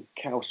from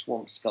Cow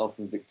Swamp Skull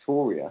from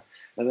Victoria.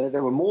 Now,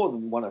 there were more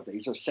than one of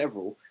these, or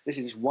several. This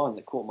is just one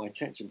that caught my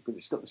attention because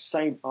it's got the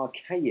same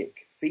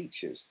archaic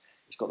features.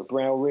 It's got the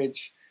brow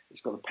ridge,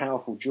 it's got the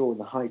powerful jaw and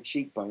the high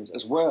cheekbones,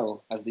 as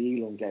well as the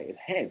elongated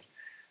head.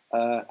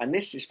 And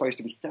this is supposed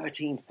to be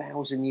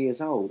 13,000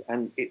 years old,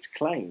 and it's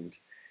claimed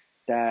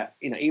that,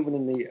 even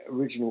in the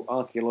original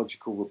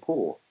archaeological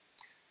report,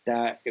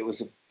 that it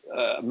was a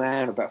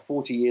man about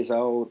 40 years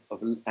old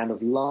and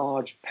of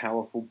large,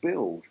 powerful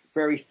build,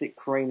 very thick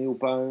cranial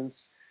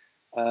bones,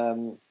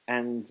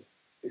 and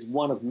is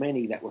one of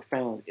many that were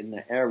found in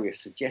that area,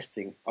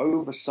 suggesting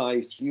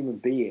oversized human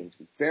beings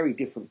with very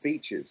different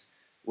features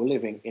were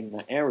living in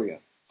that area.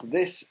 So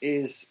this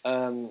is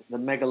the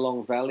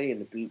Megalong Valley in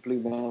the Blue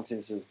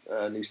Mountains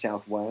of New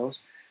South Wales.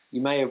 You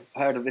may have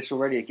heard of this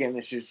already. Again,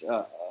 this is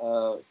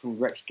from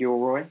Rex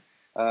Gilroy.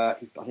 I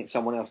think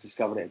someone else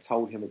discovered it and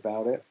told him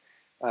about it.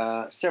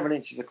 7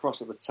 inches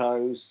across at the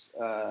toes,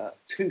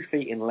 2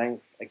 feet in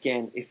length.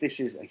 Again, if this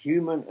is a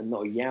human and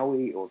not a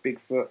Yowie or a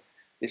Bigfoot,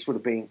 this would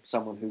have been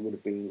someone who would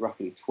have been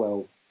roughly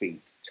 12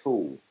 feet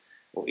tall,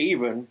 or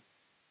even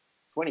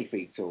 20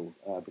 feet tall,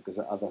 because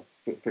other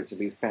footprints have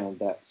been found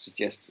that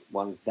suggest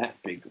one's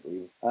that big.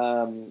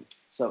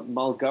 So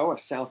Mulgoa,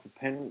 south of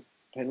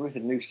Penrith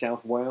in New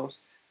South Wales.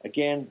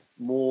 Again,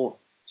 more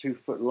 2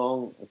 foot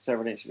long and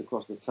 7 inches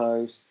across the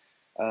toes.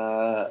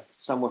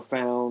 Some were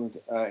found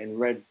in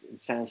red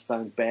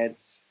sandstone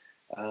beds.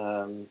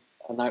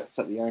 A note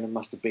that the owner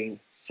must have been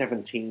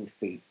 17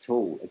 feet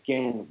tall.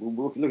 Again,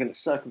 we're looking at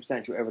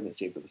circumstantial evidence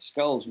here, but the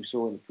skulls we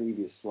saw in the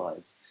previous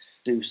slides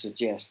do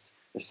suggest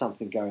there's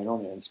something going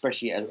on here, and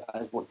especially as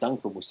what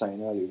Duncan was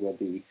saying earlier, where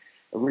the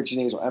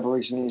Aborigines or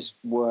Aborigines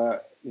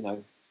were,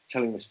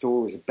 telling the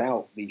stories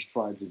about these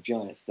tribes of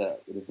giants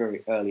that were the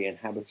very early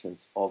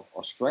inhabitants of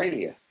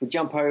Australia. If we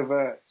jump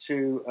over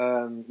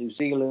to New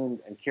Zealand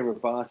and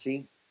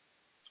Kiribati,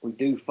 we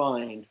do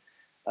find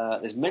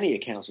there's many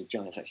accounts of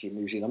giants actually in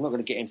New Zealand. I'm not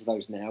going to get into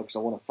those now because I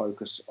want to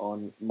focus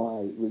on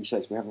my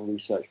research. We haven't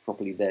researched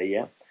properly there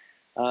yet.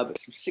 But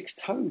some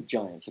 6-toed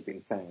giants have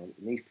been found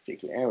in these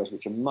particular areas,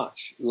 which are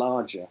much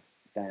larger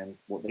than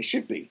what they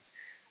should be.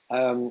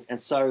 And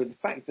so the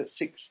fact that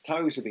 6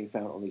 toes have been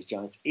found on these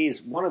giants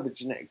is one of the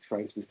genetic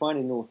traits we find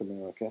in North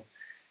America,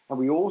 and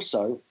we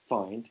also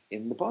find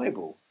in the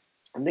Bible.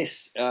 And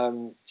this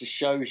just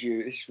shows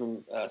you, this is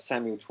from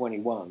Samuel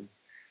 21.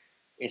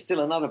 It's still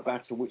another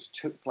battle which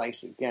took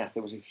place at Gath.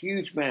 There was a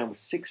huge man with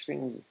 6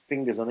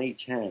 fingers on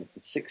each hand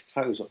and 6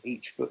 toes on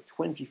each foot,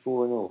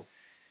 24 in all.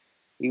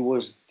 He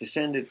was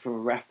descended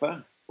from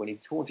Rapha. When he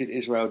taunted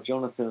Israel,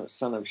 Jonathan,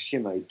 son of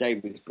Shimei,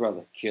 David's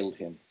brother, killed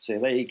him. So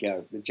there you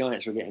go. The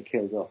giants were getting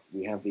killed off.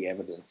 We have the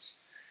evidence.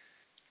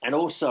 And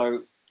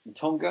also, in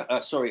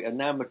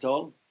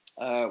Namadol,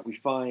 we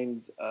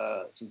find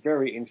some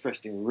very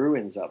interesting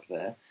ruins up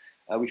there.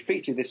 We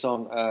featured this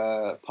on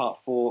part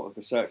 4 of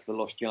the Search for the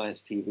Lost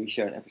Giants TV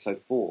show in episode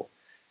 4.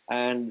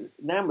 And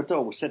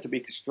Namadol was said to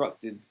be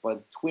constructed by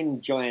the twin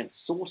giant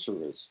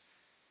sorcerers,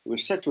 who were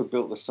said to have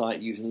built the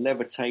site using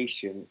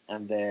levitation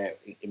and their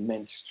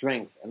immense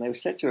strength. And they were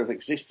said to have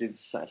existed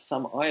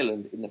some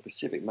island in the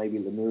Pacific, maybe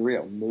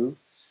Lemuria or Mu,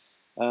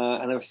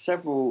 And there are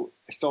several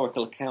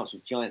historical accounts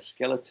of giant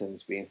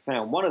skeletons being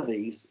found. One of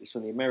these is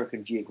from the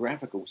American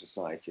Geographical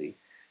Society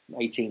in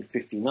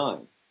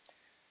 1859.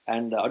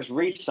 And I'll just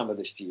read some of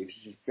this to you because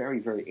this is very,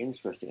 very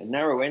interesting. A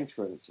narrow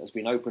entrance has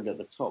been opened at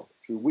the top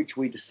through which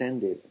we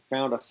descended and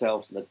found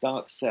ourselves in a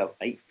dark cell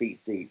 8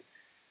 feet deep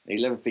and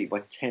 11 feet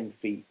by 10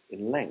 feet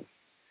in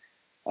length.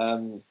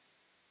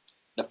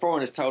 The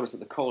foreigners told us that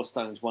the coral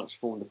stones once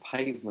formed the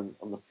pavement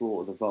on the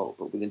floor of the vault,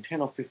 but within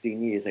 10 or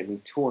 15 years they've been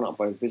torn up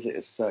by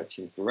visitors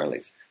searching for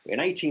relics. But in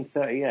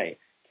 1838,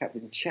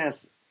 Captain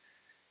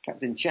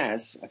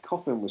Chaz, a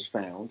coffin was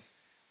found,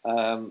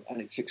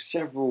 and it took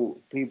several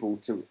people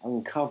to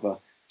uncover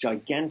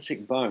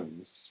gigantic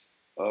bones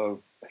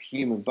of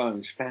human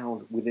bones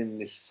found within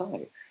this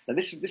site. Now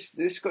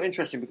this got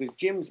interesting because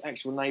Jim's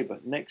actual neighbour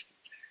next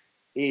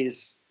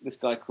is this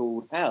guy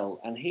called Al,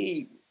 and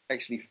he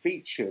actually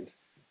featured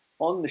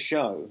on the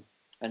show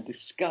and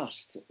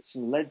discussed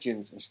some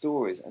legends and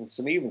stories and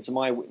even some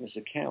eyewitness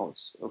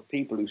accounts of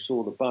people who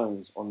saw the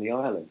bones on the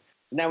island.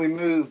 So now we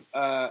move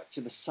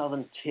to the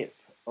southern tip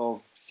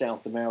of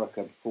South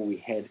America before we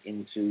head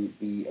into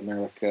the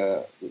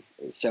America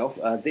itself.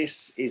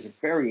 This is a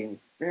very,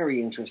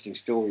 very interesting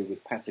story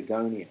with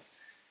Patagonia.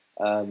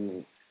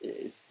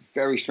 It's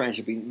very strange.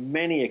 There have been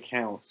many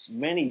accounts,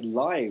 many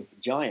live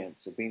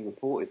giants have been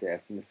reported there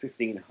from the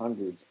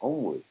 1500s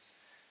onwards.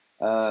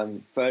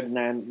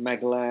 Ferdinand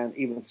Magellan,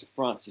 even Sir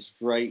Francis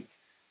Drake,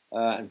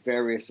 and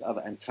various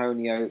other,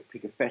 Antonio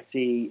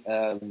Pigafetti,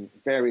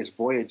 various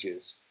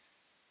voyagers.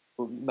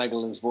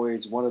 Magellan's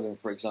voyage, one of them,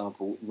 for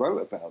example,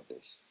 wrote about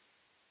this.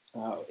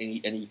 And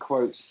he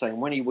quotes saying,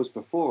 "When he was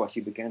before us,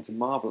 he began to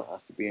marvel at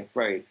us, to be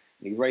afraid.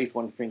 And he raised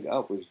one finger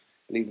upwards,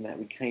 believing that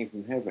we came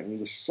from heaven. And he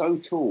was so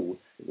tall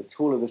that the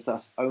tallest of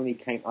us only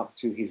came up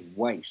to his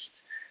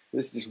waist."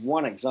 This is just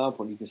one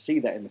example, and you can see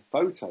that in the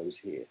photos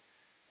here.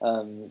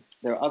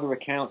 There are other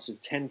accounts of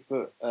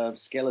 10-foot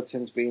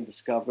skeletons being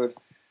discovered,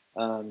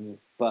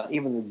 but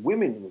even the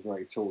women were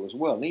very tall as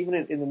well. And even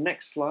in the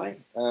next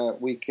slide,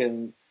 we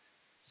can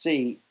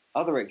see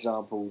other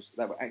examples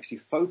that were actually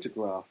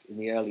photographed in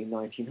the early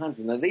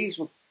 1900s. Now, these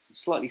were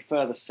slightly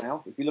further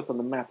south. If you look on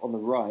the map on the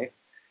right,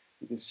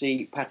 you can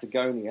see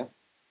Patagonia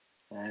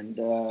and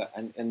the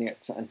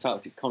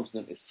Antarctic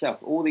continent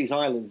itself. All these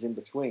islands in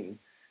between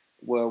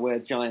were where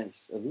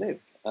giants have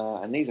lived.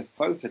 And these are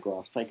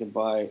photographs taken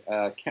by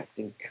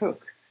Captain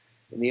Cook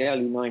in the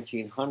early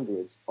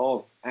 1900s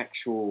of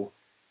actual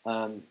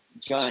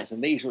giants.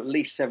 And these were at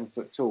least 7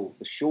 foot tall,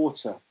 the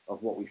shorter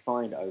of what we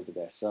find over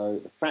there. So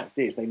the fact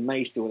is they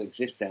may still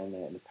exist down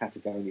there in the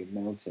Patagonian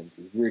mountains.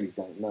 We really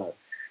don't know.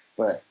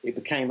 But it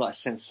became like a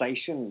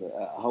sensation,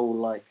 a whole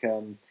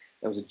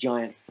there was a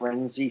giant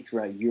frenzy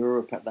throughout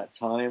Europe at that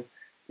time.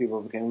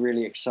 People became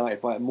really excited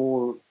by it.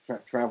 More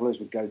travelers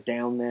would go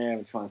down there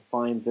and try and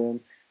find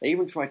them. They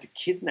even tried to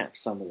kidnap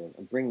some of them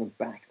and bring them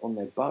back on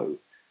their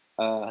boat.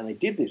 And they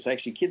did this. They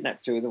actually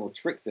kidnapped 2 of them or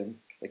tricked them.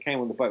 They came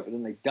on the boat, but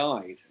then they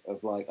died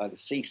of either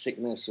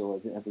seasickness or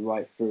they didn't have the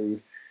right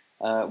food.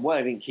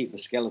 Why they didn't keep the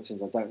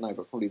skeletons, I don't know,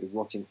 but probably the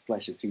rotting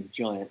flesh of 2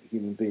 giant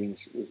human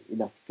beings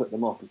enough to put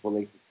them off before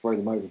they throw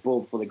them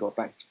overboard before they got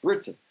back to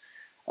Britain.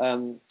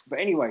 But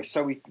anyway,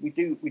 so we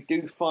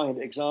do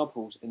find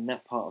examples in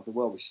that part of the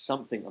world, which is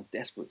something I'm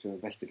desperate to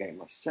investigate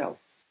myself.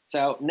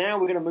 So now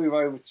we're going to move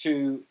over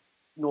to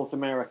North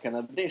America.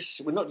 Now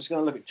we're not just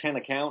going to look at 10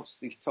 accounts.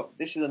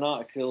 This is an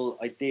article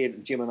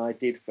Jim and I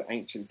did for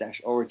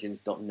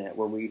ancient-origins.net,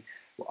 where we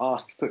were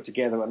asked to put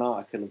together an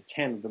article of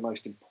 10 of the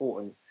most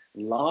important,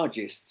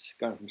 largest,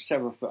 going from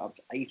 7 foot up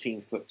to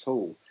 18 foot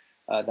tall,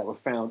 that were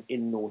found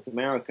in North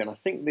America. And I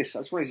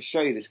just wanted to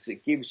show you this because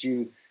it gives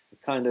you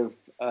kind of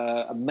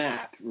a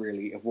map,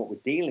 really, of what we're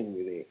dealing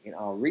with it in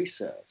our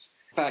research.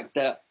 The fact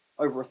that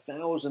over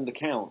 1,000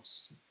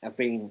 accounts have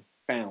been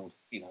found,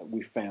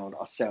 we found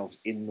ourselves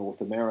in North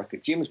America.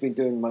 Jim's been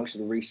doing most of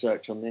the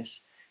research on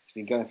this. He's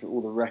been going through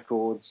all the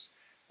records.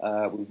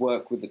 We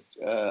work with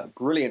a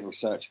brilliant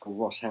researcher called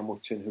Ross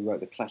Hamilton, who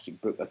wrote the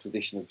classic book, A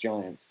Tradition of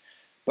Giants.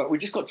 But we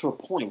just got to a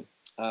point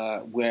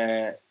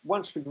where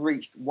once we'd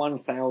reached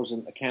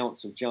 1,000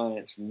 accounts of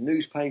giants from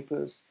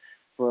newspapers,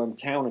 from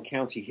town and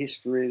county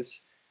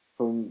histories,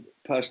 from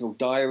personal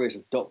diaries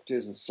of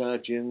doctors and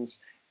surgeons,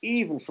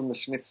 even from the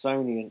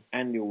Smithsonian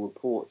annual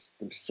reports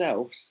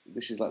themselves.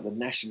 This is like the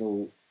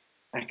National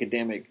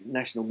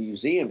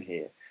Museum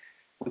here.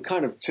 We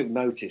kind of took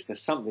notice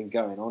there's something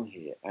going on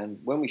here. And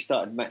when we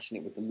started matching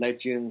it with the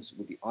legends,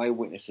 with the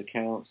eyewitness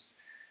accounts,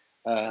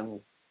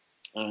 and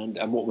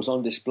what was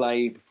on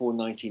display before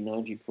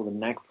 1990, before the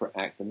NAGPRA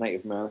Act, the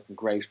Native American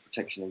Graves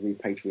Protection and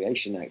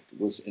Repatriation Act,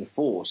 was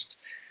enforced,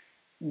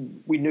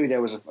 we knew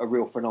there was a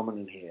real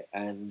phenomenon here,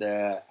 and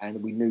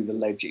we knew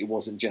it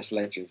wasn't just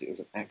legends, it was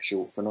an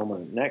actual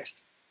phenomenon.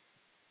 Next.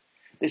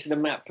 This is a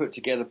map put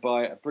together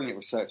by a brilliant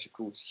researcher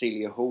called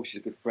Celia Hall. She's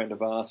a good friend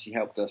of ours. She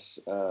helped us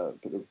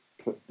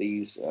put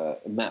these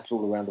maps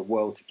all around the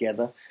world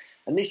together.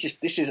 And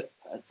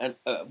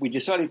we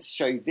decided to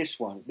show you this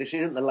one. This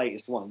isn't the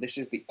latest one. This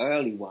is the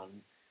early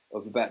one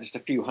of about just a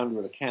few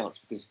hundred accounts,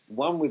 because the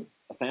one with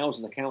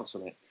 1,000 accounts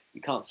on it,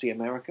 you can't see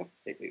America.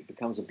 It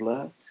becomes a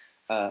blur.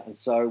 And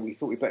so we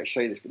thought we'd better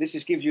show you this. But this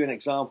just gives you an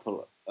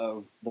example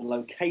of the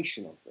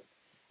location of them.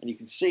 And you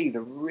can see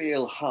the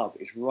real hub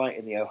is right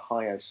in the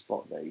Ohio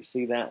spot there. You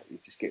see that?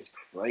 It just gets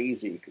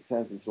crazy. It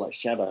turns into like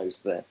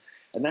shadows there.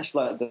 And that's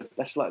like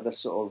the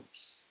sort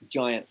of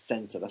giant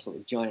center. That's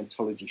like the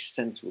giantology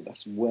central.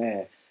 That's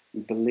where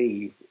we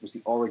believe was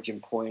the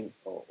origin point,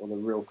 or the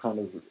real kind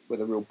of where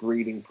the real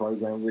breeding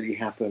program really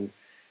happened.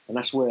 And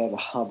that's where the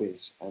hub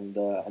is. And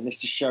this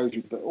just shows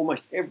you, but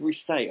almost every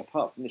state,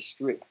 apart from this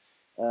strip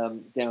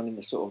down in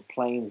the sort of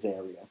plains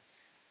area,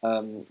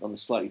 on the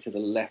slightly to the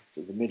left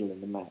of the middle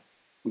in the map,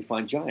 we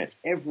find giants.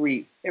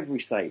 Every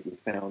state we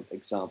found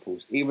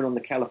examples, even on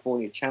the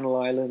California Channel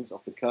Islands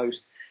off the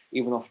coast,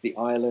 even off the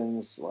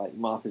islands like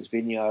Martha's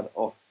Vineyard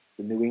off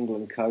the New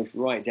England coast,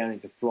 right down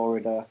into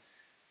Florida,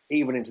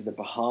 even into the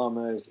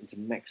Bahamas, into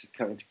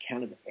Mexico, into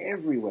Canada,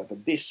 everywhere.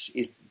 But this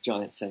is the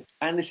giant center.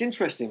 And it's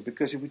interesting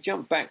because if we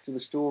jump back to the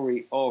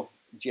story of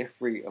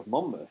Geoffrey of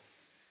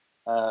Monmouth,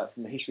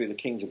 from the history of the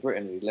kings of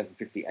Britain in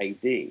 1150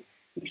 AD,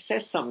 he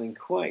says something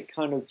quite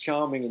kind of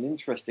charming and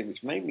interesting,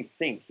 which made me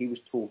think he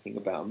was talking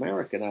about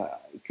America. Now,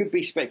 it could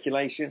be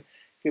speculation,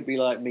 could be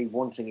like me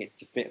wanting it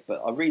to fit,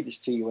 but I'll read this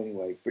to you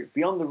anyway. But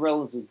beyond the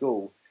realms of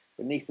Gaul,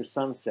 beneath the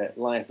sunset,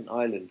 lieth an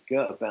island,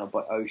 girt about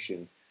by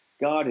ocean,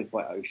 guarded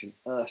by ocean,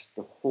 erst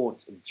the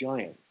haunt of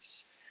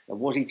giants. Now,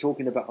 was he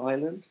talking about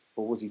Ireland,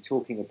 or was he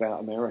talking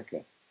about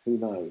America? Who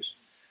knows?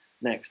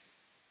 Next.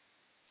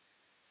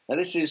 Now,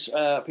 this is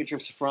a picture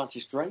of Sir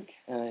Francis Drake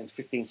in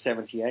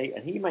 1578,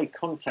 and he made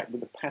contact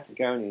with the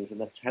Patagonians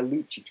and the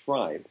Taluchi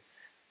tribe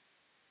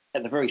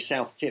at the very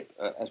south tip,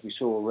 as we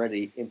saw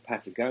already, in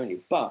Patagonia.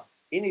 But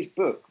in his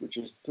book, which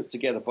was put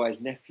together by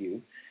his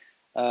nephew,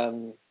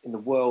 in The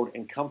World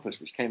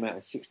Encompassed, which came out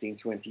in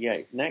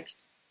 1628.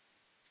 Next,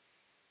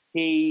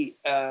 he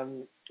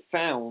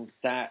found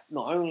that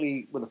not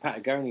only were the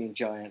Patagonian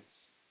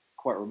giants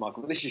quite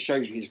remarkable. This just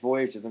shows you his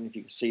voyage. I don't know if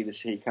you can see this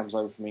here. He comes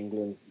over from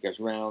England, goes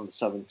round the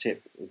southern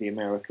tip of the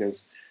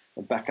Americas,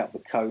 and back up the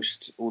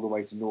coast all the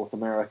way to North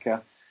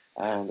America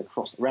and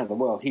around the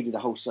world. He did a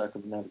whole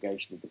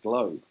circumnavigation of the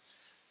globe.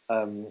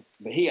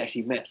 But he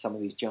actually met some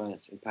of these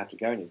giants in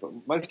Patagonia.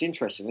 But most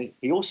interestingly,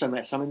 he also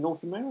met some in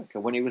North America.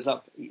 When he was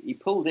up, he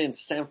pulled into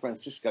San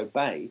Francisco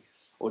Bay,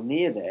 or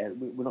near there.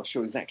 We're not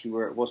sure exactly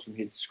where it was from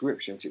his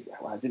description.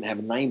 I didn't have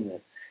a name there.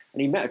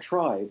 And he met a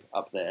tribe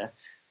up there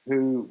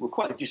who were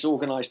quite a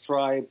disorganized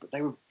tribe, but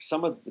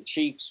some of the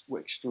chiefs were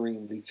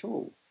extremely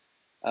tall.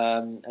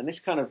 And this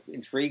kind of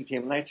intrigued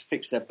him. They had to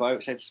fix their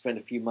boats. They had to spend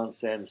a few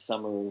months there in the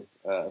summer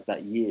of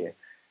that year.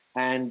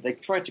 And they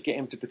tried to get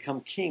him to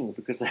become king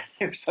because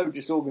they were so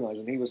disorganized,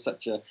 and he was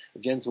such a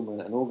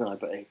gentleman and organized.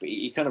 But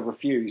he kind of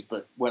refused,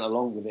 but went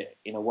along with it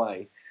in a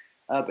way.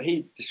 But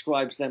he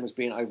describes them as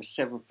being over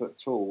 7 foot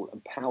tall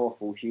and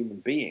powerful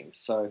human beings.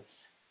 So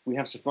we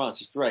have Sir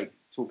Francis Drake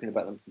talking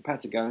about them from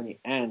Patagonia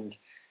and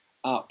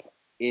up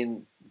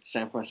in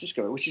San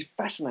Francisco, which is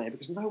fascinating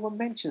because no one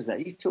mentions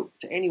that. You talk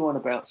to anyone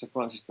about Sir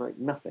Francis Drake,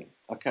 nothing.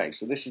 Okay,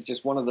 so this is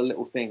just one of the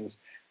little things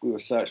we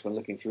researched when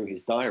looking through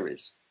his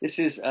diaries. This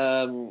is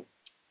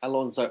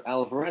Alonso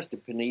Alvarez de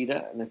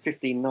Pineda, and in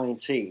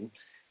 1519,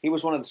 he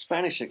was one of the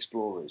Spanish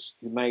explorers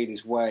who made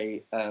his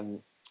way,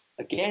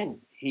 again,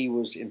 he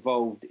was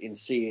involved in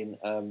seeing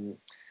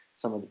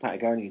some of the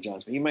Patagonian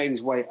giants, but he made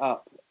his way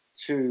up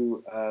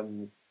to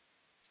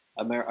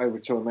over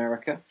to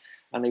America,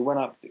 and they went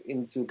up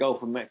into the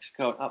Gulf of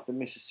Mexico and up the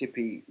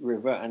Mississippi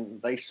River,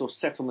 and they saw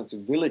settlements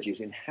of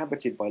villages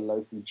inhabited by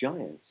local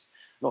giants,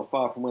 not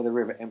far from where the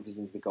river empties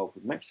into the Gulf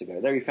of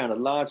Mexico. There he found a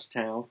large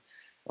town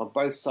on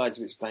both sides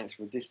of its banks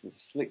for a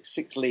distance of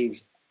 6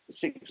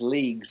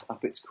 leagues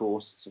up its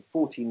course, so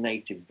 40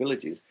 native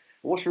villages.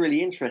 And what's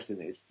really interesting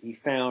is he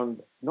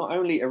found not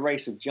only a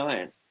race of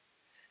giants,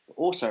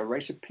 also a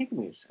race of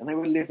pygmies, and they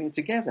were living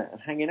together and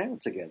hanging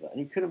out together, and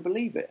he couldn't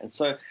believe it. And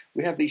so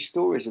we have these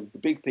stories of the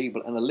big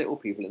people and the little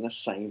people in the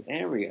same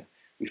area.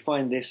 We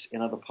find this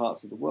in other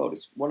parts of the world.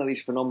 It's one of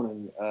these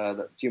phenomena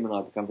that Jim and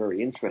I become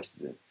very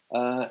interested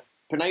in.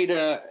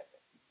 Pineda,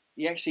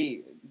 he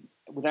actually,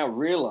 without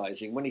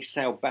realizing, when he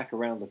sailed back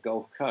around the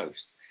Gulf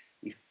Coast,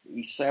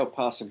 he sailed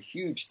past some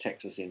huge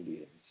Texas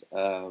Indians,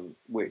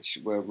 which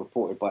were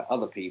reported by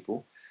other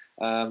people.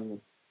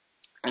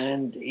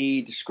 And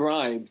he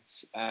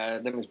described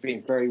them as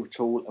being very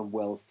tall and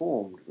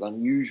well-formed, with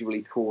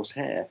unusually coarse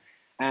hair,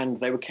 and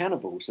they were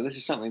cannibals. So this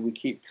is something we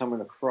keep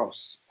coming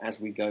across as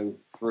we go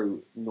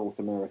through North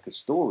America's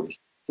stories.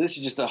 So this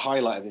is just a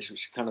highlight of this,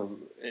 which kind of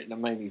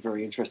made me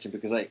very interesting,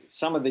 because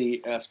some of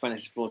the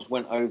Spanish explorers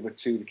went over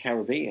to the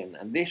Caribbean,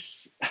 and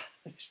this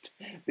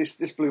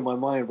blew my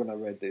mind when I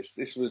read this.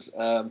 This was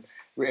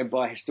written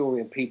by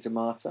historian Peter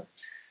Martyr,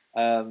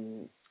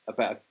 and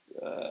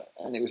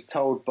it was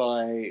told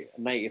by a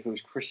native who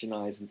was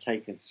Christianized and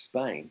taken to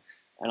Spain.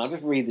 And I'll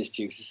just read this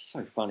to you because it's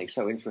so funny,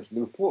 so interesting.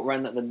 The report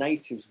ran that the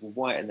natives were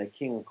white and their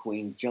king and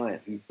queen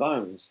giant, whose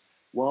bones,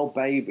 while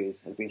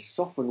babies, had been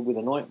softened with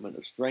an ointment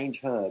of strange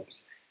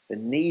herbs,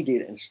 then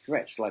kneaded and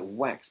stretched like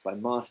wax by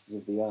masters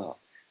of the art.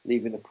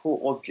 leaving the poor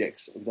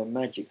objects of their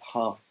magic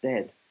half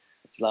dead,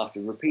 until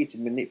after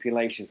repeated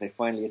manipulations they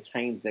finally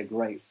attained their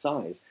great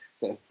size.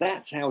 So if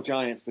that's how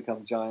giants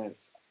become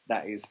giants,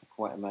 that is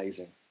quite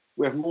amazing.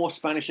 We have more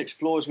Spanish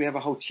explorers. We have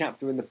a whole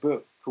chapter in the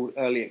book called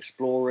Early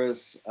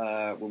Explorers,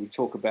 where we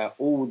talk about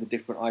all the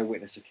different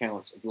eyewitness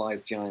accounts of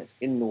live giants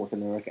in North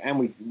America, and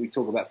we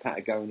talk about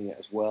Patagonia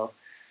as well.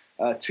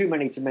 Too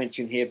many to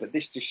mention here, but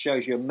this just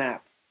shows you a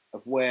map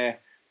of where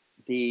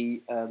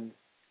the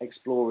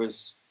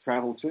explorers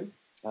traveled to.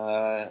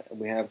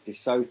 We have De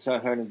Soto,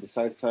 Hernan de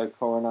Soto,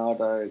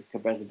 Coronado,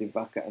 Cabeza de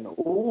Vaca, and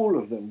all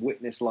of them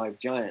witnessed live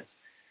giants.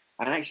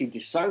 And actually, De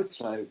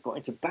Soto got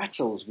into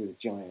battles with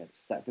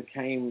giants that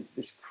became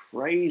this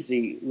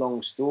crazy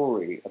long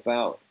story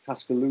about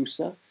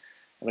Tuscaloosa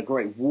and a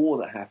great war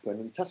that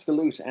happened. And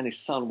Tuscaloosa and his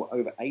son were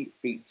over 8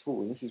 feet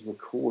tall, and this is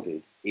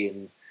recorded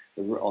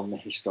on the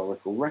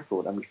historical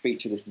record, and we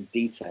feature this in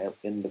detail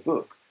in the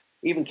book.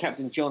 Even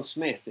Captain John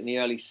Smith in the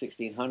early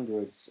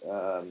 1600s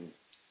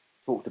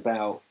talked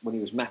about, when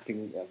he was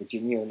mapping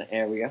Virginia and the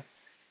area,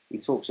 he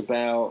talks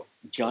about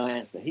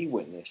giants that he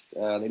witnessed.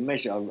 They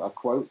measured, I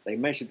quote, they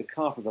measured the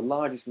calf of the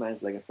largest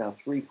man's leg and found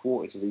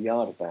 3/4 of a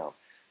yard about.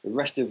 The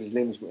rest of his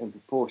limbs were in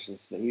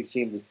proportions so that he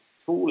seemed as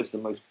tallest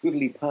and most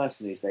goodly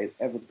personage they had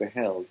ever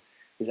beheld.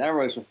 His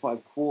arrows were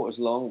 5/4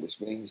 long,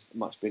 which means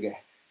much bigger,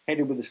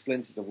 headed with the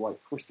splinters of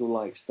white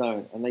crystal-like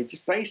stone. And they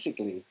just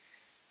basically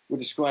were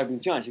describing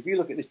giants. If you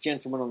look at this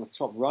gentleman on the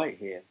top right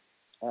here,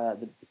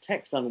 the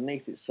text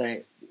underneath it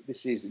saying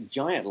this is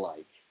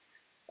giant-like.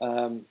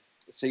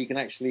 So you can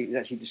it's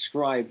actually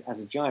described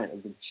as a giant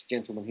of the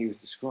gentleman he was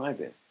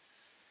describing.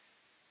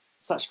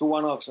 Such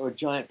Gowanocks are a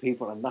giant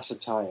people and thus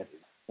attired.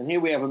 And here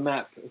we have a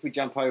map. If we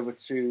jump over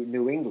to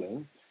New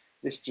England,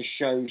 this just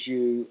shows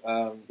you,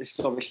 this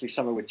is obviously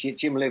somewhere where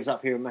Jim lives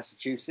up here in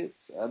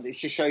Massachusetts. This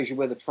just shows you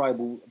where the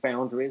tribal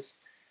boundaries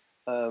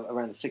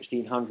around the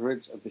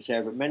 1600s of this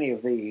area. But many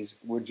of these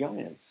were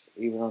giants,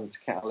 even on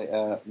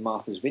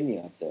Martha's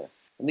Vineyard there.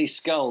 And these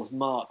skulls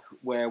mark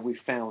where we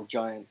found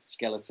giant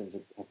skeletons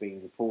have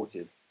been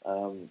reported.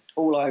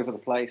 All over the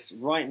place,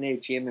 right near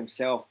Jim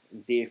himself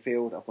in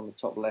Deerfield, up on the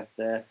top left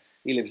there.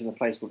 He lives in a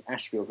place called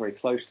Asheville, very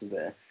close to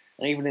there.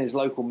 And even in his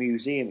local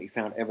museum, he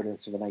found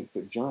evidence of an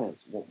 8-foot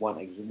giant, what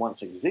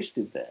once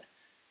existed there.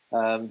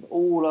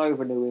 All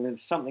over New England,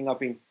 it's something I've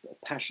been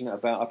passionate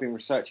about. I've been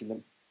researching the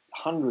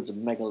hundreds of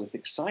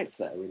megalithic sites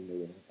that are in New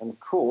England. And of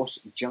course,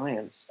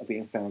 giants are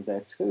being found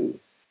there too.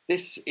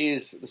 This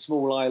is the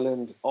small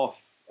island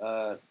off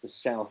the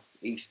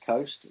southeast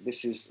coast.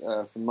 This is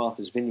from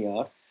Martha's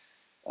Vineyard.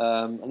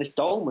 And this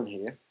dolmen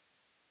here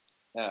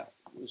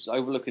was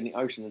overlooking the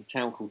ocean in a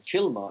town called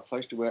Chilmar,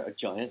 close to where a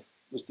giant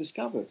was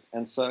discovered.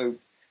 And so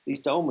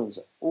these dolmens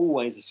are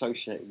always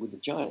associated with the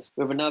giants.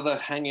 We have another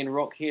hanging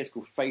rock here. It's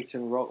called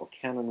Phaeton Rock or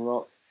Cannon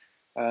Rock.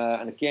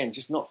 And again,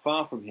 just not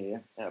far from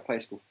here, at a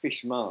place called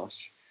Fish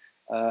Marsh,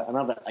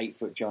 another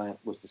 8-foot giant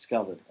was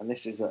discovered. And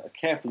this is a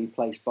carefully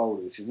placed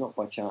boulder. This is not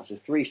by chance. There's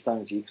 3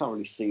 stones here. You can't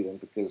really see them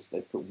because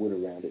they put wood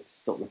around it to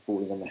stop them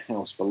falling on the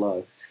house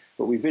below.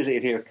 But we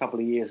visited here a couple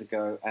of years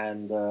ago,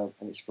 and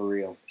it's for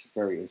real. It's a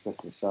very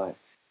interesting site.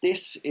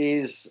 This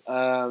is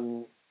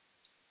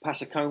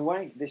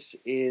Passaconaway.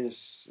 He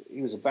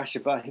was a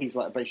Bashaba. He's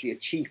like basically a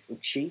chief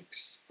of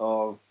chiefs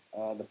of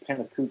the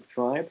Pennacook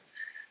tribe.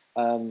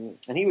 And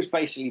he was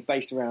basically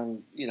based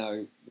around,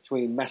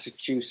 between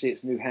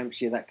Massachusetts, New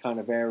Hampshire, that kind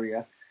of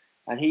area.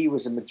 And he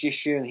was a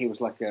magician. He was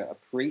like a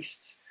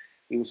priest.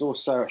 He was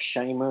also a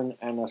shaman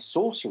and a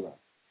sorcerer.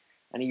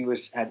 And he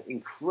had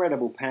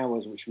incredible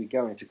powers, which we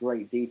go into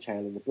great detail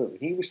in the book.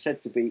 And he was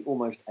said to be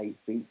almost 8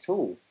 feet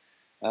tall.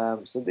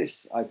 So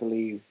this, I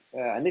believe,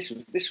 and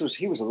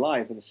he was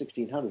alive in the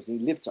 1600s. And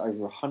he lived to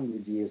over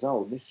 100 years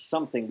old. This is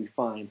something we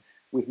find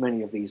with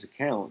many of these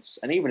accounts,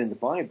 and even in the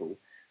Bible,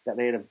 that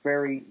they had a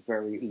very,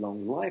 very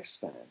long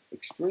lifespan,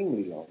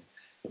 extremely long.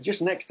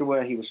 Just next to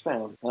where he was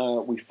found,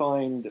 we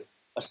find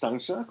a stone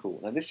circle.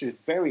 Now this is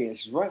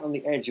right on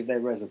the edge of their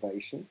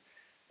reservation,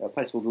 a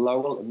place called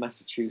Lowell in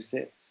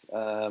Massachusetts.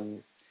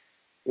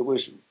 It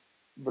was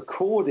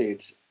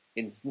recorded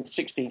in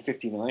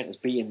 1659 as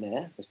being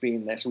there.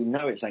 So we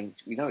know it's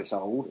ancient, we know it's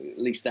old, at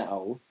least that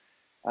old,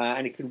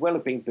 and it could well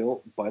have been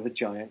built by the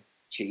giant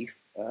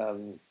chief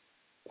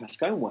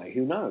Pasconway.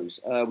 Who knows?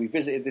 We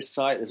visited this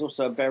site. There's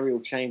also a burial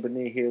chamber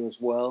near here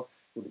as well,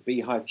 called the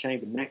Beehive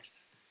Chamber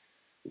next,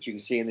 which you can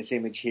see in this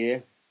image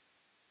here.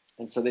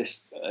 And so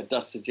this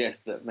does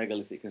suggest that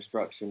megalithic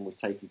construction was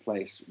taking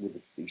place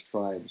with these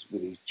tribes,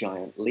 with these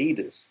giant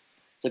leaders.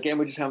 So again,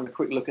 we're just having a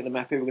quick look at the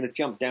map here. We're going to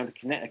jump down to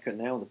Connecticut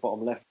now on the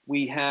bottom left.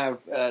 We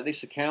have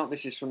this account.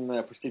 This is from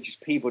the prestigious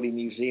Peabody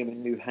Museum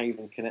in New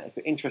Haven,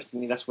 Connecticut.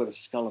 Interestingly, that's where the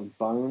Skull and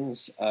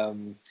Bones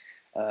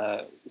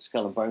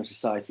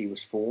Society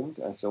was formed.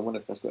 So I wonder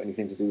if that's got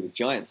anything to do with the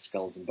giant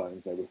skulls and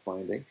bones they were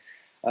finding.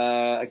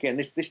 Again,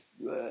 this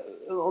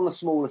on a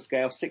smaller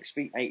scale, 6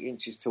 feet 8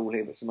 inches tall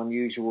here, but some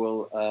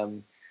unusual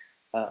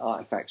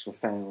artifacts were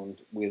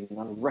found with an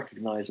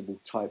unrecognizable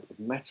type of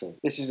metal.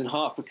 This is in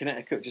Hartford,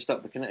 Connecticut, just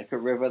up the Connecticut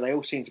River. They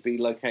all seem to be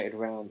located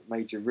around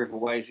major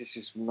riverways. This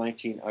is from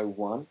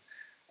 1901.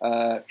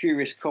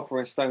 Curious copper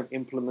and stone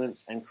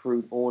implements and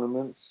crude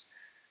ornaments.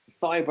 The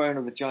thigh bone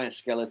of the giant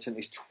skeleton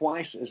is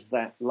twice as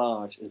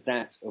large as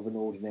that of an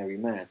ordinary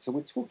man. So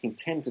we're talking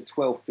 10 to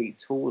 12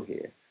 feet tall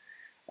here.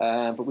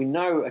 But we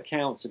know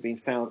accounts have been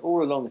found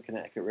all along the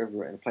Connecticut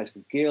River in a place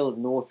called Gill,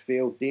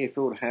 Northfield,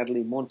 Deerfield,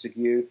 Hadley,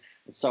 Montague,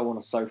 and so on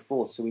and so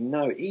forth. So we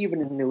know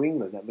even in New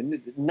England, I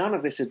mean, none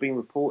of this has been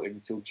reported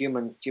until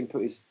Jim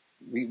put his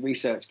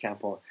research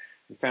cap on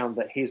and found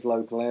that his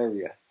local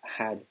area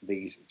had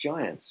these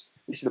giants.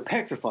 This is a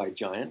petrified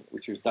giant,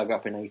 which was dug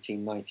up in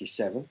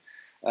 1897.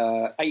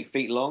 8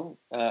 feet long.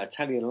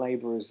 Italian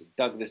labourers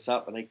dug this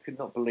up and they could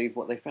not believe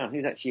what they found.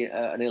 Here's actually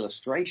an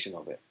illustration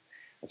of it.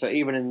 And so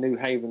even in New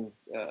Haven,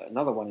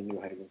 another one in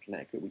New Haven,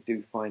 Connecticut, we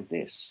do find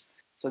this.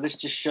 So this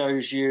just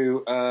shows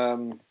you,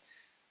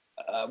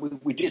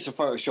 we did some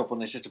Photoshop on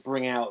this just to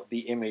bring out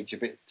the image a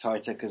bit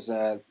tighter because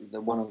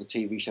the one on the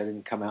TV show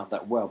didn't come out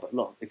that well. But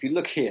look, if you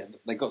look here,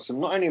 they got some,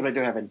 not only do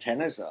they have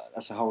antennas,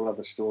 that's a whole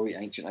other story,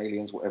 ancient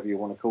aliens, whatever you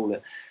want to call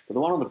it, but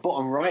the one on the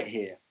bottom right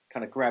here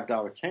kind of grabbed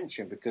our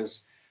attention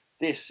because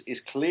this is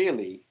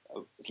clearly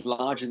it's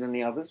larger than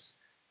the others.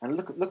 And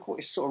look what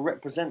it's sort of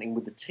representing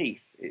with the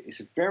teeth.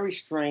 It's a very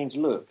strange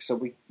look. So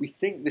we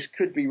think this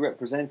could be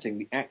representing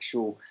the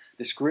actual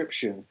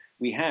description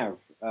we have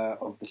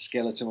of the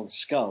skeleton or the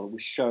skull,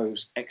 which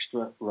shows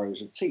extra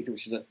rows of teeth,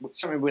 which is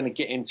something we're going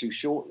to get into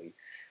shortly.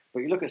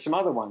 But you look at some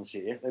other ones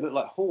here, they look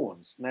like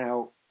horns.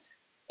 Now,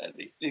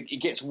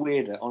 it gets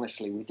weirder,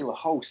 honestly. We do a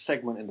whole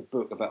segment in the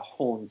book about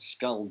horned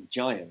skull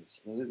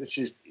giants. And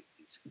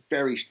it's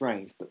very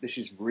strange, but this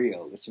is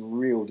real. There's some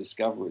real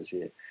discoveries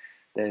here.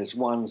 There's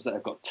ones that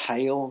have got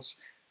tails.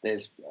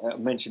 There's, I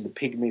mentioned the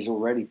pygmies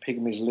already,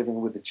 pygmies living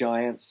with the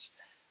giants.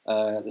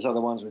 There's other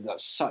ones with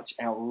such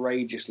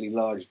outrageously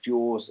large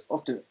jaws,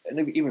 often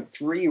even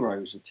 3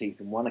 rows of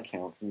teeth in one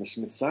account from the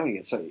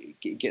Smithsonian. So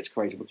it gets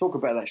crazy. We'll talk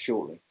about that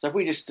shortly. So if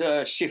we just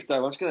shift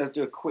over, I'm just going to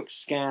do a quick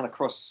scan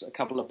across a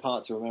couple of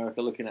parts of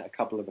America, looking at a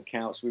couple of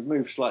accounts. We've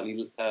moved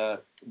slightly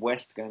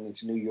west, going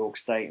into New York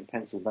State and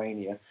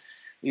Pennsylvania.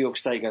 New York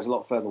State goes a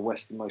lot further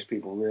west than most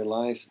people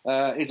realize.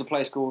 Here's a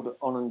place called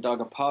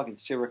Onondaga Park in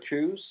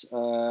Syracuse.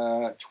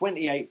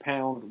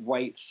 28-pound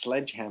weight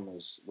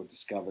sledgehammers were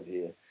discovered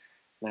here.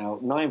 Now,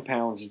 9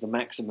 pounds is the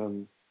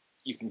maximum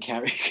you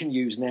can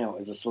use now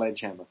as a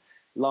sledgehammer.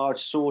 Large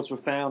swords were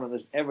found, and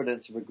there's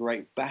evidence of a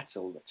great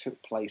battle that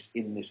took place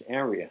in this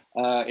area.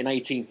 In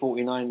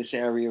 1849, this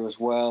area as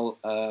well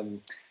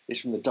is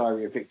from the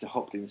diary of Victor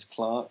Hopkins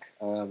Clark,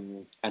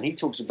 and he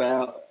talks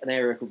about an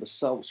area called the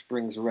Salt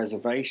Springs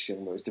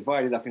Reservation, where it was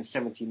divided up in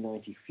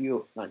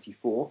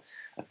 1794.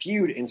 A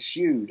feud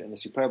ensued, and the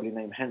superbly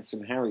named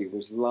Handsome Harry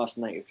was the last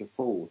native to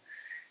fall.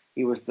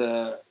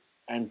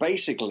 And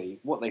basically,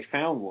 what they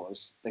found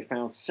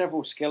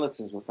several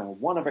skeletons were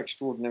found, one of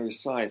extraordinary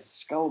size. The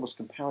skull was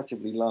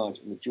comparatively large,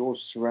 and the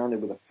jaws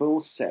surrounded with a full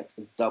set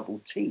of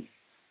double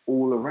teeth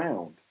all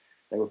around.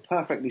 They were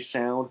perfectly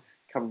sound,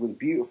 covered with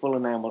beautiful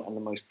enamel and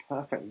the most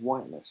perfect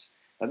whiteness.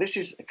 Now, this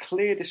is a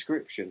clear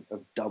description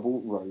of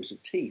double rows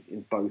of teeth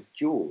in both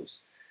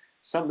jaws,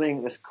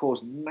 something that's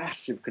caused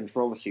massive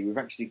controversy. We've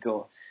actually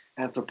got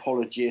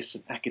anthropologists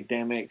and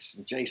academics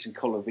and Jason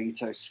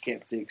Colavito,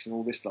 skeptics, and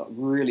all this like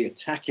really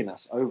attacking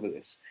us over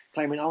this,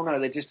 claiming, oh no,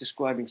 they're just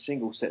describing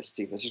single sets of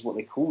teeth. That's just what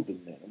they called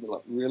them then. And we're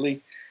like,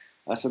 really?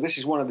 So this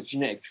is one of the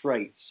genetic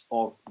traits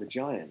of the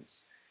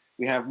giants.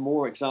 We have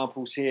more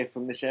examples here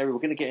from this area. We're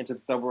going to get into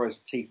the double rows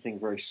of teeth thing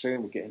very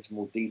soon. We'll get into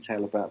more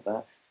detail about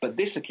that. But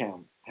this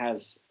account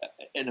has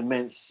an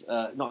immense,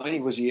 not only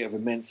was he of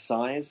immense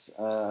size,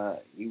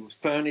 he was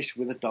furnished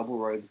with a double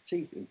row of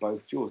teeth in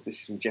both jaws. This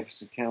is from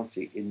Jefferson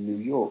County in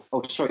New York.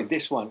 Oh, sorry,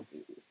 this one,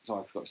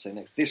 sorry, I forgot to say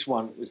next. This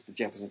one was the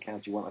Jefferson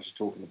County one I was just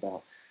talking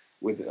about,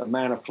 with a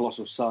man of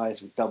colossal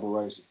size with double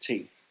rows of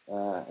teeth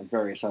and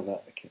various other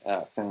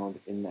found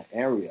in that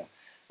area.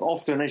 But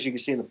often, as you can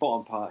see in the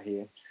bottom part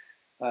here,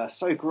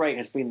 so great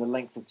has been the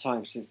length of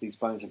time since these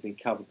bones have been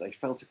covered. They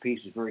fell to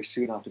pieces very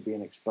soon after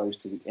being exposed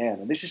to the air.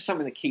 And this is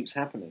something that keeps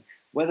happening.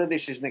 Whether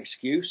this is an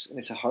excuse and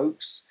it's a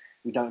hoax,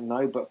 we don't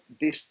know, but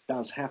this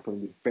does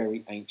happen with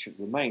very ancient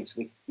remains.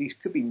 So these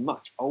could be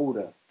much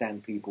older than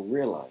people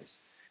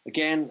realize.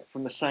 Again,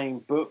 from the same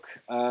book,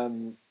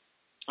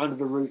 under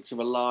the roots of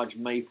a large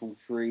maple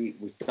tree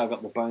was dug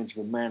up the bones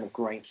of a man of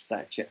great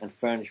stature and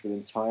furnished with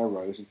entire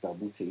rows of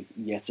double teeth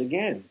yet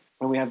again.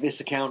 And we have this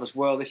account as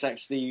well. This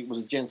actually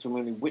was a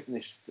gentleman who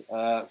witnessed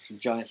some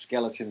giant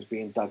skeletons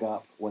being dug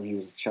up when he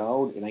was a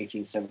child in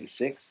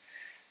 1876.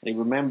 And he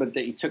remembered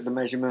that he took the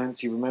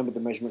measurements,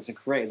 and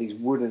created these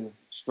wooden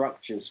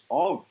structures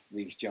of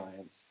these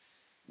giants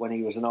when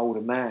he was an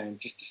older man,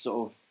 just to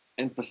sort of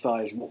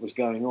emphasize what was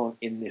going on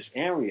in this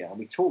area. And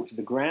we talked to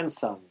the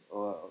granddaughter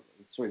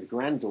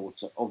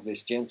of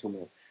this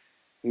gentleman,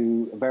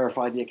 who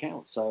verified the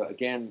account. So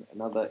again,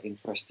 another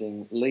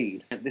interesting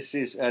lead. This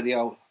is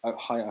the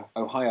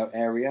Ohio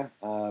area.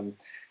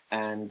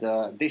 And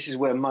this is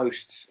where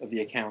most of the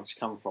accounts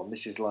come from.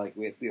 This is like,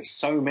 we have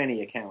so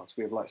many accounts.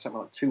 We have like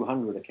something like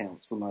 200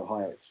 accounts from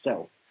Ohio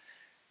itself.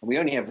 And we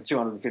only have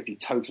 250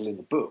 total in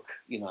the book,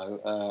 you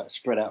know,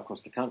 spread out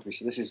across the country.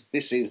 So this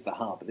is the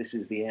hub. This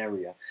is the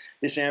area.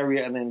 This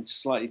area, and then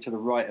slightly to the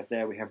right of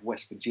there, we have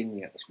West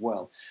Virginia as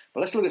well.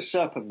 But let's look at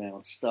Serpent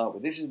Mound to start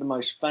with. This is the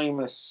most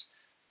famous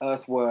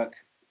earthwork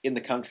in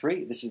the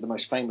country. This is the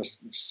most famous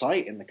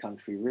site in the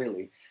country,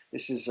 really.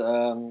 This is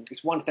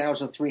it's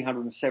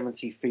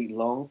 1,370 feet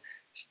long.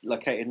 It's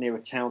located near a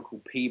town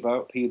called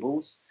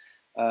Peebles.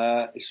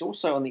 It's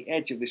also on the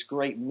edge of this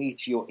great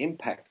meteor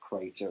impact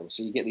crater.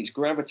 So you get these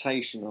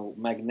gravitational,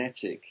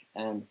 magnetic,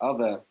 and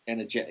other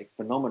energetic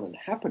phenomena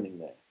happening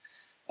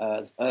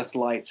there. Earth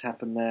lights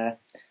happen there,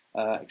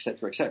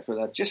 etc., etc.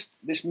 Now, just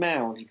this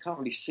mound, you can't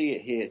really see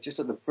it here, just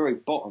at the very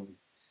bottom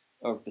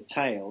of the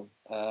tail,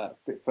 a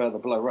bit further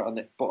below, right on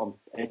the bottom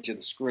edge of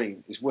the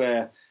screen, is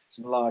where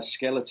some large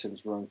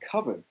skeletons were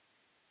uncovered,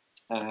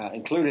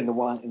 including the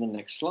one in the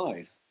next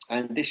slide.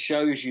 And this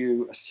shows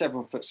you a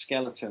 7-foot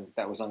skeleton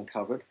that was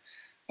uncovered.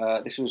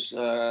 This was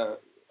on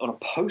a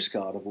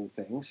postcard of all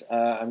things,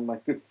 and my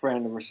good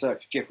friend and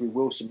researcher Jeffrey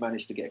Wilson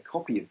managed to get a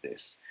copy of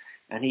this.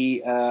 And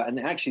and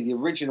actually the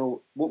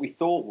original, what we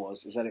thought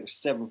is that it was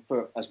 7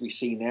 foot as we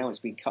see now. It's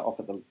been cut off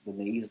at the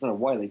knees. I don't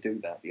know why they do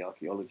that, the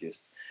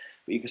archaeologists.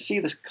 But you can see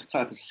this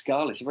type of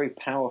skull. It's a very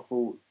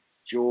powerful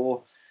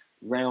jaw,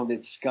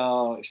 rounded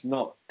skull. It's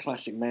not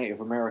classic Native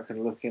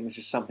American looking. This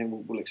is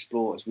something we'll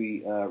explore as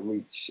we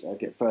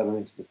get further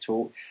into the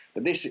talk.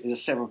 But this is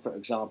a 7-foot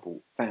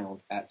example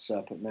found at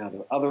Serpent Mound.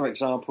 There are other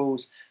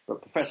examples,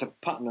 but Professor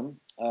Putnam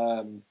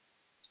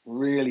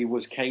really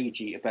was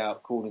cagey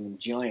about calling them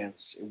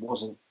giants. It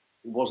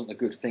wasn't a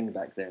good thing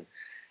back then.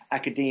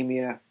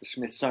 Academia, the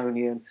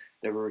Smithsonian,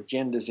 there were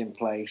agendas in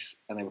place,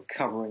 and they were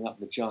covering up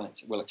the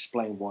giants. We'll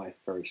explain why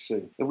very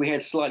soon. If we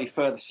head slightly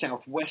further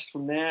southwest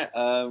from there,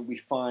 we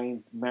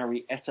find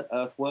Marietta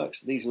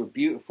earthworks. These are a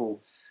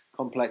beautiful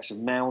complex of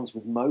mounds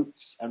with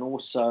moats, and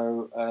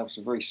also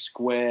some very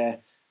square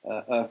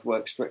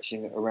earthwork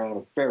stretching around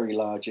a very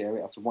large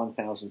area, up to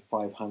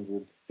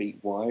 1,500 feet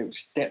wide.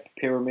 Step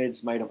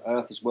pyramids made of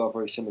earth as well,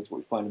 very similar to what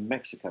we find in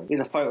Mexico.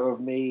 Here's a photo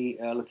of me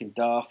looking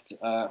daft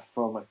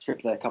from a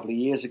trip there a couple of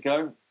years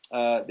ago.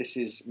 This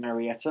is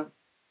Marietta.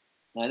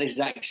 This is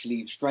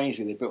actually,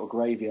 strangely, they built a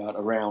graveyard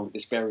around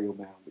this burial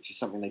mound, which is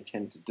something they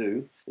tend to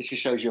do. This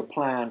just shows you a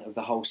plan of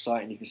the whole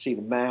site, and you can see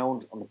the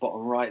mound on the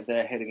bottom right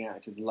there heading out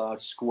into the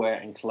large square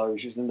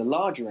enclosures. And then the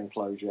larger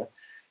enclosure,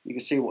 you can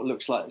see what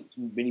looks like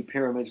mini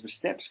pyramids with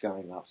steps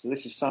going up. So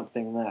this is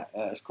something that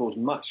has caused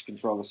much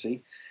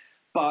controversy.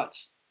 But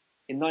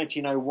in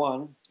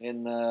 1901,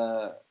 in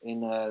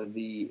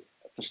the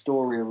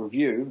Fostoria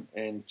Review,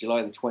 in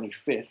July the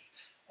 25th,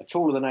 a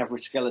taller than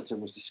average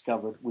skeleton was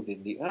discovered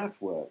within the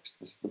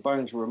earthworks. The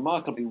bones were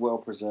remarkably well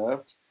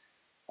preserved,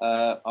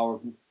 are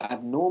of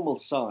abnormal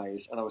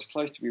size, and I was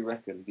close to be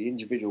reckoned. The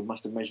individual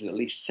must have measured at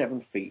least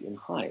 7 feet in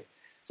height.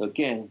 So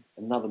again,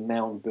 another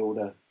mound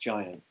builder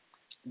giant.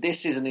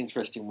 This is an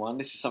interesting one.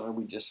 This is something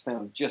we just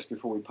found just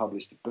before we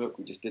published the book.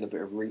 We just did a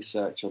bit of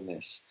research on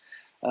this.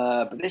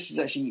 But this is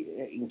actually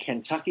in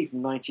Kentucky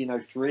from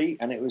 1903,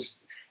 and it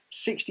was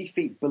 60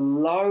 feet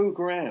below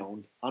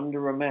ground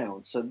under a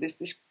mound. So this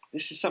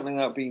is something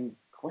that I've been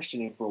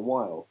questioning for a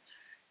while,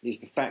 is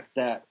the fact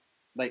that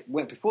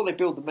before they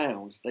build the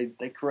mounds,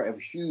 they create a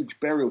huge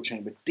burial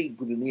chamber deep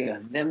within the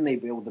earth, and then they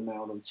build the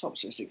mound on top.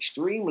 So it's an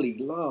extremely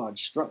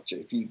large structure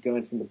if you go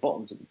in from the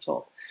bottom to the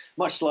top,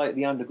 much like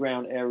the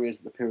underground areas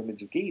of the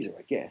pyramids of Giza,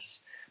 I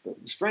guess. But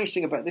the strange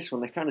thing about this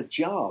one, they found a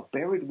jar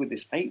buried with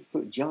this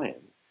 8-foot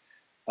giant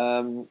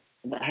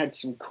that had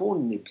some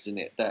corn nibs in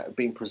it that had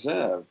been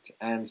preserved.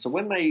 And so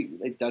when they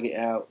dug it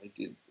out, they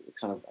did a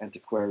kind of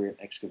antiquarian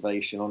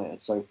excavation on it and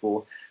so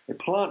forth. They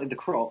planted the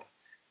corn,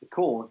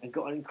 and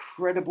got an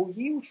incredible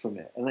yield from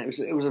it. And it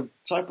was a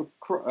type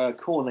of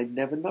corn they'd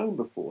never known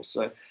before.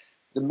 So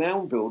the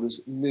mound builders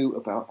knew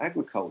about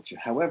agriculture.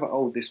 However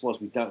old this was,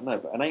 we don't know.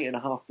 But an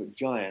 8.5-foot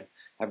giant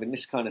having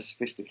this kind of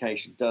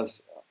sophistication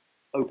does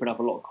open up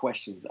a lot of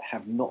questions that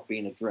have not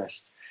been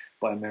addressed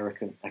by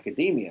American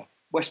academia.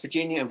 West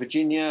Virginia and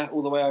Virginia,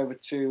 all the way over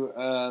to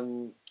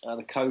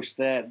the coast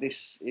there.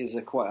 This is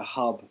quite a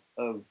hub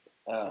of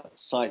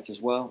sites as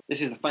well.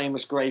 This is the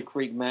famous Grave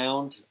Creek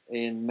Mound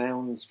in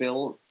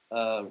Moundsville,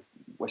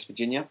 West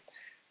Virginia.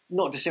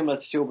 Not dissimilar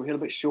to Silbury Hill, a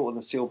bit shorter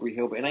than Silbury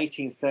Hill, but in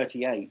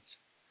 1838,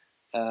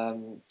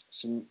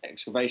 some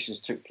excavations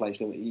took place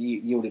that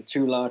yielded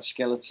 2 large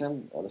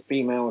skeletons. The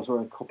female was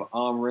wearing copper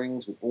arm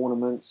rings with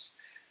ornaments,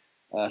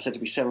 said to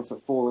be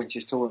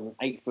 7'4" taller than an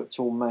 8-foot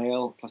tall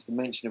male, plus the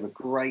mention of a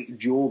great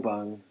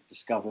jawbone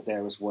discovered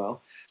there as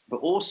well. But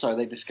also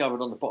they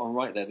discovered on the bottom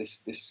right there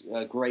this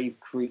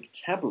Grave Creek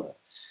tablet.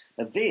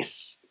 Now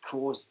this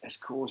has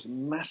caused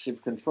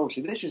massive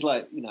controversy. This is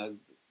like,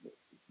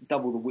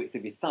 double the width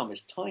of your thumb.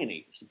 It's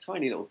tiny. It's a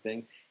tiny little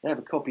thing. They have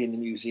a copy in the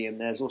museum.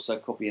 There's also a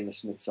copy in the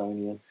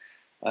Smithsonian.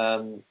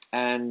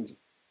 And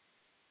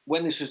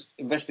when this was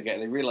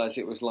investigated, they realized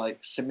it was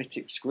like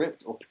Semitic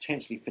script or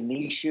potentially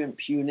Phoenician,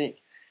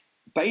 Punic.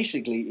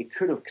 basically, it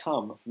could have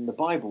come from the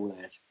Bible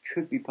land,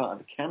 could be part of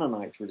the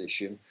Canaanite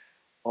tradition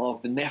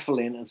of the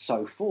Nephilim and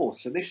so forth.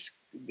 So this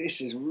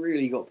has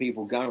really got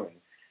people going.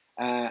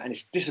 And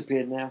it's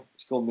disappeared now.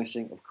 It's gone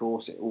missing, of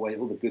course.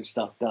 All the good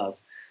stuff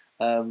does.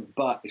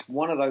 But it's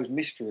one of those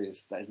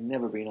mysteries that has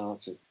never been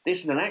answered.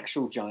 This is an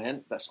actual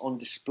giant that's on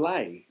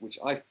display, which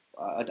I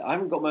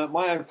haven't got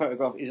my own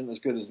photograph. Isn't as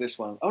good as this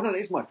one. Oh no, that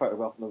is my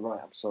photograph on the right.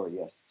 I'm sorry.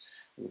 Yes,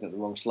 I'm looking at the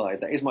wrong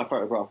slide. That is my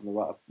photograph on the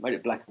right. I've made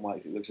it black and white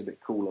because it looks a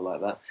bit cooler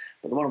like that.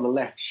 But the one on the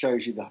left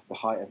shows you the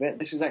height of it.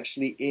 This is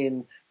actually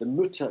in the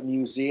Mutter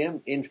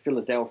Museum in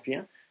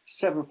Philadelphia,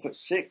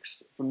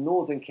 7'6" from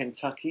northern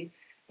Kentucky.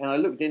 And I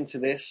looked into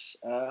this.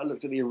 I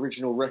looked at the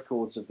original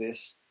records of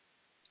this.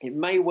 It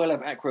may well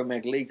have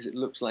acromegaly because it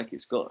looks like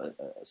it's got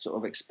a sort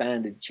of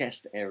expanded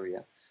chest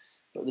area.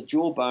 But the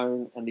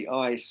jawbone and the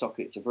eye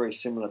sockets are very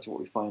similar to what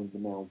we find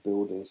in the mound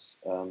builders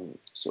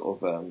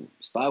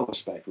style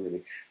spec,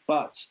 really.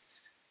 But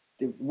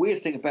the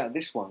weird thing about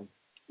this one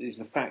is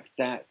the fact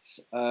that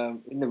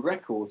in the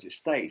records it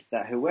states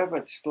that whoever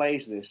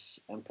displays this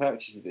and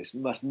purchases this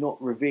must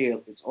not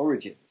reveal its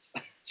origins.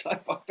 So I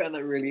found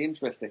that really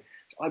interesting.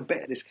 So I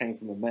bet this came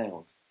from a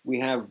mound. We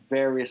have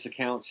various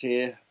accounts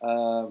here.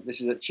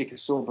 This is at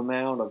Chickasaw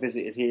Mound. I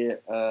visited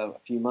here a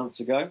few months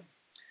ago.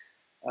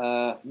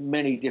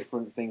 Many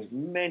different things,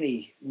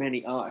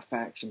 many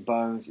artifacts and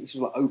bones. This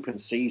was like open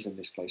season,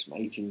 this place, from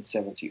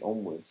 1870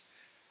 onwards.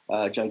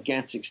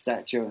 Gigantic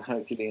stature and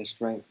Herculean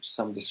strength, which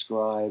some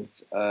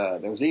described.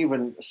 There was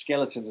even a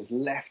skeleton that's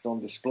left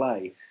on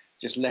display,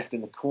 just left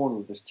in the corner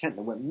of this tent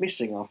that went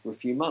missing after a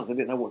few months. They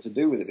didn't know what to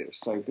do with it. It was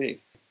so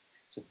big.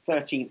 It's a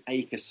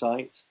 13-acre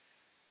site.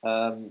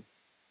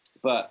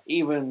 But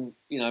even,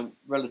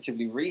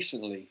 relatively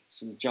recently,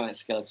 some giant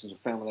skeletons were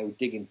found when they were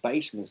digging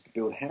basements to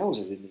build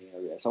houses in the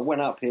area. So I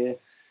went up here.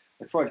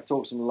 I tried to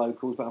talk to some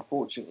locals, but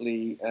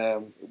unfortunately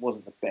it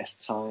wasn't the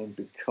best time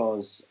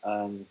because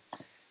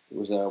it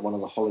was one of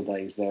the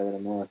holidays there in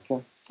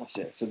America. That's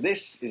it. So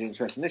this is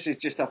interesting. This is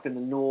just up in the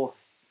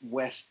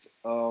northwest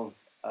of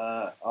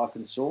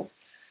Arkansas,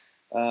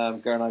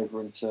 going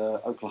over into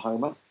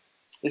Oklahoma.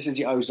 This is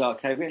the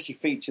Ozark Cave. We actually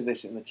feature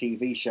this in the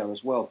TV show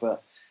as well,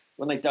 but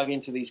when they dug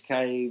into these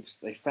caves,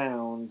 they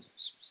found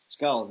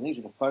skulls, and these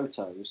are the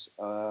photos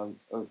of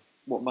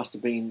what must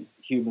have been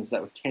humans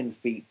that were 10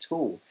 feet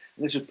tall.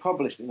 And this was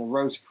published in a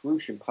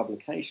Rosicrucian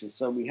publication.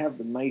 So we have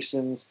the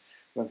Masons,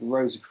 we have the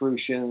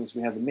Rosicrucians,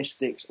 we have the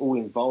mystics all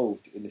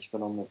involved in this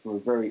phenomenon from a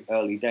very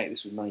early date.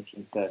 This was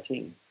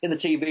 1913. In the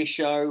TV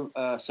show,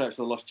 Search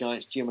for the Lost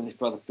Giants, Jim and his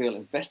brother Bill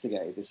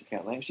investigated this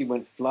account. They actually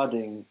went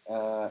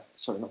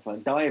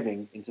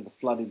diving into the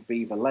flooded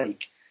Beaver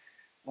Lake.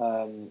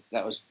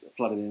 That was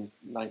flooded in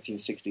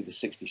 1960 to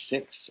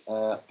 66,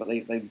 but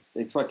they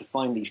tried to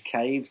find these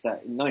caves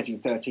that in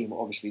 1913 were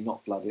obviously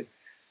not flooded.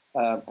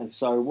 And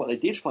so what they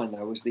did find,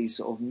 though, was these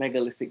sort of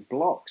megalithic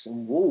blocks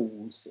and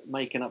walls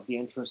making up the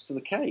entrance to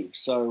the cave.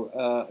 So,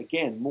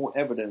 again, more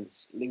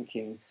evidence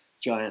linking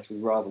giants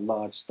with rather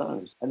large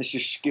stones. And this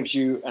just gives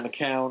you an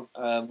account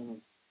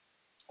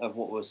of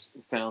what was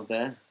found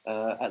there.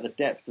 At the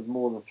depth of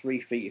more than 3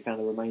 feet, you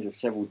found the remains of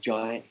several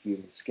giant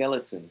human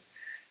skeletons,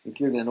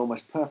 including an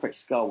almost perfect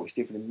skull which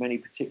differed in many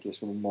particulars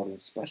from a modern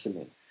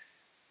specimen.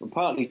 When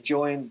partly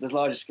joined, the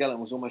largest skeleton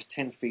was almost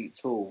 10 feet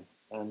tall,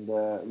 and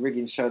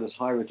rigging showed us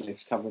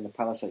hieroglyphs covering the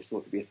palisades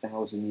thought to be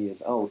 1,000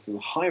 years old, so there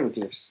were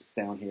hieroglyphs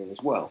down here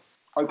as well.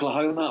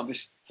 Oklahoma, I'm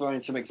just throwing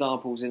some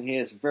examples in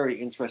here. It's a very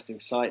interesting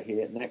site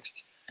here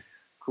next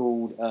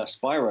called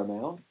Spiro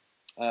Mound,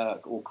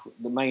 or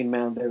the main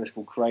mound there is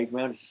called Craig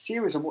Mound. It's a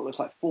series of what looks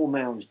like 4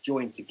 mounds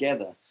joined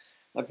together.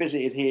 I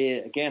visited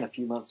here again a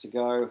few months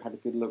ago, had a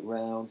good look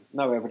round.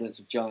 No evidence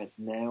of giants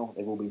now.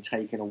 They've all been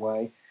taken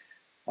away.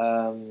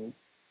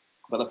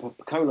 But a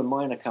Pensacola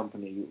Miner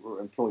Company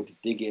were employed to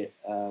dig it.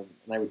 And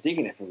they were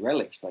digging it for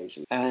relics,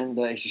 basically. And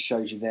it just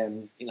shows you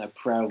them,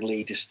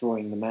 proudly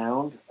destroying the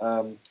mound.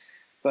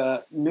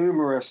 But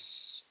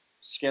numerous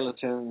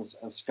skeletons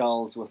and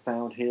skulls were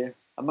found here.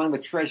 Among the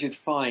treasured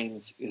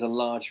finds is a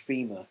large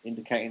femur,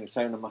 indicating its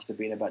owner must have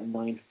been about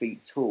 9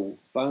 feet tall.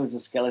 Bones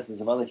and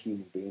skeletons of other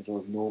human beings are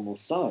of normal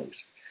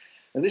size.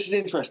 And this is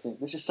interesting.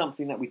 This is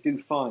something that we do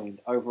find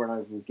over and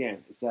over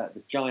again, is that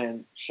the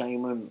giant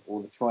shaman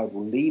or the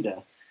tribal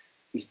leader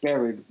is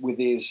buried with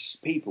his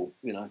people,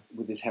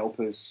 with his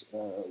helpers,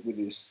 with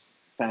his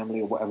family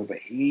or whatever, but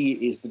he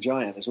is the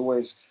giant. There's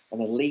always an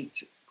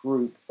elite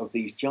group of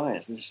these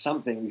giants. This is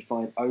something we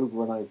find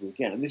over and over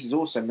again. And this is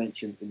also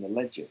mentioned in the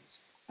legends.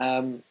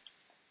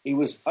 He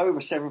was over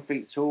 7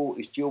 feet tall.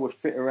 His jaw would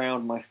fit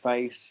around my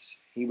face.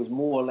 He was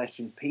more or less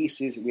in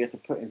pieces. We had to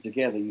put him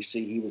together. You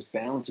see, he was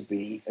bound to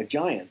be a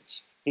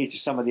giant. Here's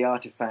just some of the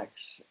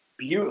artifacts,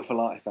 beautiful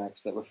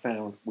artifacts that were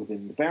found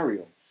within the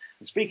burial.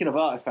 And speaking of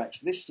artifacts,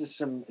 this is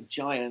some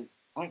giant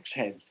axe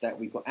heads that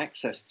we got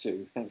access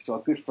to, thanks to our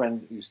good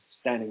friend who's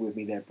standing with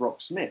me there,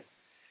 Brock Smith.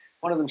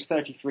 One of them's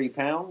 33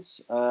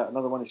 pounds,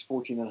 another one is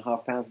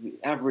 14.5 pounds. The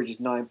average is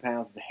 9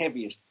 pounds, the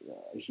heaviest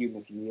a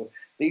human can yield.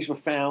 These were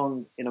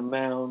found in a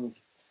mound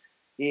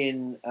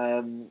in,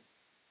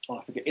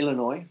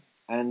 Illinois,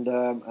 And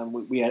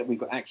we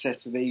got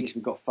access to these.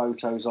 We got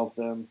photos of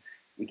them.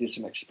 We did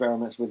some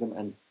experiments with them,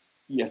 and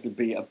you have to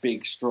be a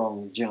big,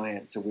 strong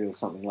giant to wield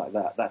something like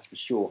that. That's for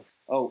sure.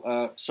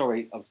 Oh,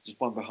 sorry, I've just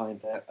one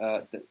behind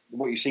there.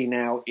 What you see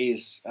now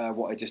is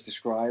what I just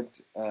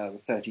described: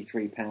 the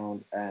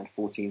 33-pound and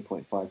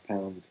 14.5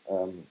 pound.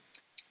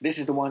 This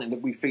is the one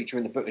that we feature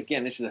in the book.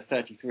 Again, this is a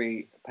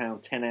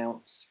 33-pound,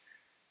 10-ounce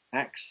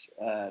axe.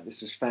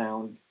 This was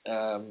found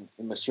in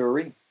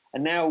Missouri.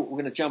 And now we're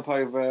going to jump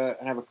over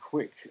and have a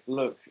quick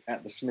look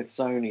at the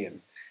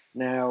Smithsonian.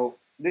 Now,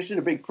 this is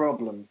a big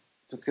problem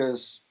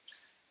because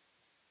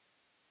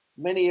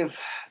many of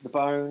the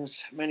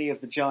bones, many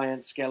of the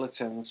giant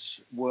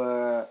skeletons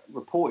were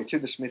reported to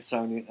the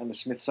Smithsonian, and the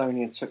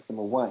Smithsonian took them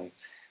away.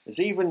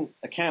 There's even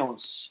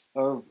accounts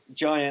of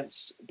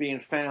giants being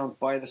found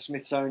by the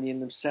Smithsonian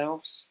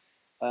themselves.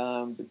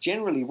 But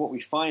generally what we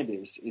find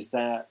is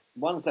that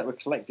ones that were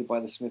collected by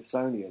the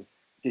Smithsonian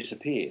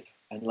disappeared.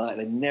 And like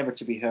they're never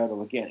to be heard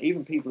of again.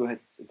 Even people who had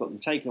got them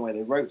taken away,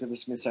 they wrote to the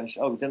Smithsonian,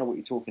 "Oh, we don't know what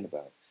you're talking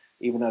about,"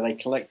 even though they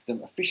collected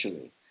them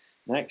officially.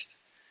 Next,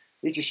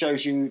 this just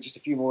shows you just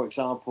a few more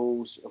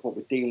examples of what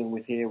we're dealing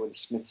with here, where the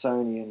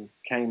Smithsonian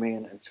came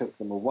in and took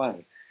them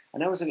away.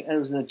 And there was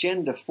an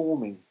agenda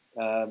forming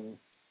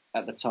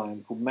at the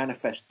time called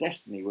Manifest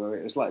Destiny, where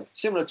it was like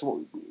similar to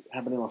what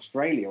happened in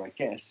Australia, I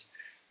guess,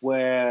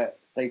 where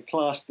they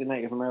classed the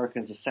Native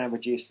Americans as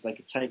savages, so they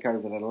could take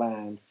over their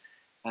land,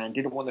 and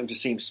didn't want them to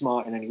seem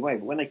smart in any way.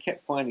 But when they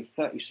kept finding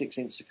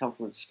 36-inch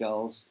circumference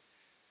skulls,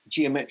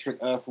 geometric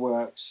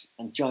earthworks,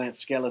 and giant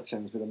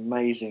skeletons with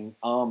amazing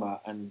armor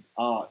and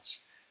art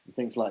and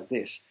things like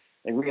this,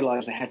 they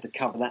realized they had to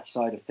cover that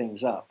side of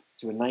things up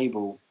to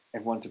enable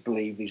everyone to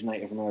believe these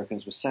Native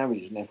Americans were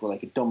savages, and therefore they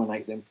could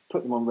dominate them,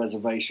 put them on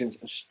reservations,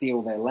 and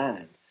steal their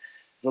land.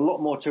 There's a lot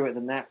more to it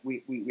than that.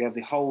 We have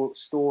the whole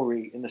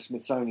story in the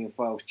Smithsonian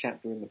Files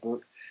chapter in the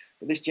book.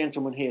 But this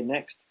gentleman here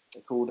next,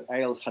 called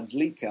Ailes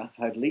Hrdlicka,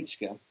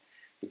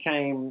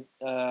 became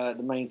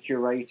the main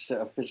curator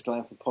of physical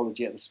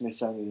anthropology at the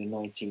Smithsonian in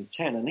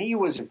 1910. And he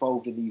was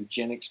involved in the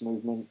eugenics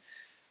movement,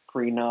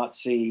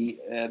 pre-Nazi,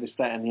 this,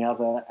 that, and the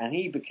other. And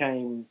he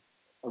became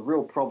a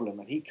real problem.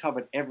 And he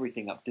covered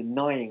everything up,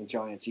 denying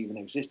giants even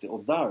existed.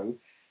 Although,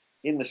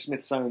 in the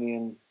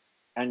Smithsonian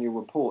annual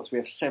reports, we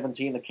have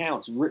 17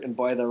 accounts written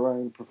by their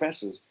own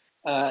professors.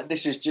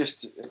 This is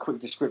just a quick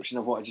description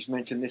of what I just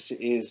mentioned. This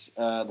is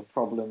the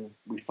problem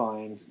we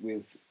find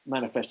with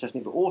Manifest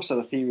Destiny, but also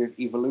the theory of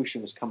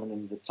evolution was coming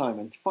in at the time.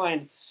 And to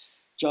find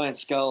giant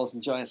skulls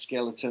and giant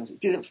skeletons,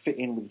 it didn't fit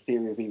in with the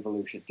theory of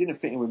evolution. It didn't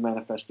fit in with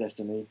Manifest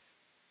Destiny.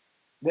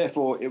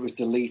 Therefore, it was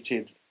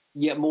deleted.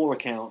 Yet more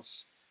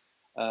accounts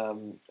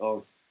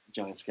of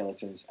giant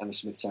skeletons and the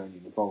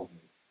Smithsonian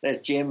involvement. There's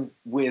Jim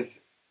with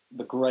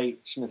the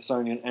great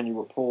Smithsonian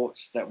annual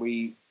reports that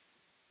we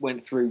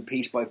went through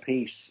piece by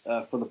piece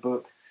for the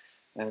book,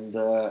 and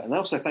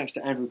also thanks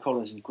to Andrew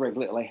Collins and Greg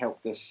Little, they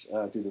helped us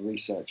do the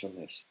research on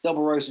this.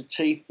 Double rows of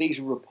teeth, these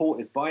were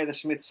reported by the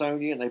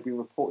Smithsonian. They've been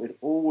reported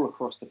all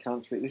across the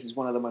country. This is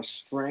one of the most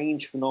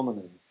strange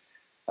phenomenon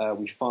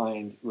we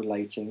find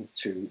relating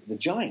to the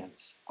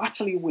giants.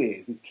 Utterly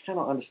weird. We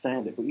cannot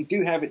understand it, but we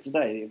do have it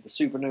today. We have the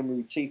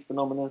supernumerary teeth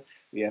phenomenon.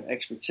 We have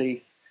extra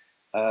teeth,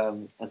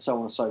 and so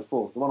on and so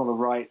forth. The one on the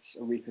right's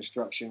a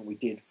reconstruction we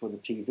did for the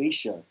TV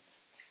show.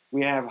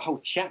 We have a whole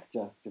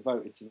chapter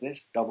devoted to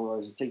this, double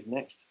rows of teeth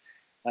next.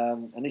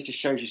 And this just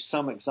shows you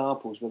some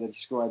examples where they're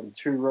describing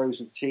 2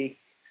 rows of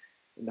teeth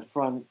in the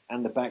front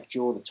and the back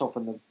jaw, the top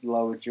and the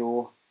lower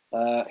jaw.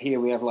 Here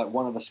we have like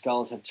one of the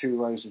skulls had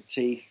 2 rows of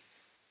teeth.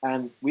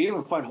 And we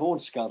even find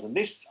horned skulls. And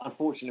this,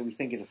 unfortunately, we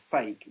think is a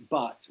fake,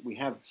 but we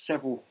have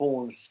several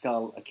horned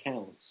skull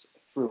accounts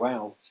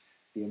throughout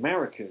the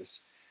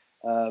Americas.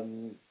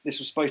 This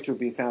was supposed to have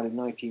been found in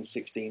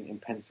 1916 in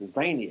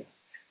Pennsylvania.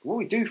 What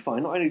we do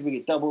find, not only do we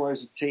get double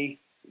rows of teeth,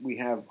 we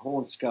have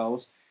horned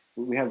skulls,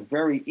 but we have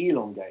very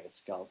elongated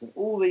skulls. And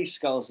all these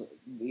skulls,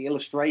 the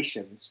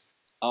illustrations,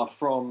 are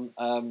from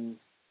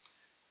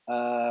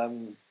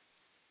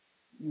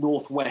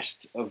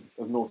northwest of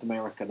North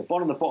America. The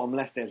bottom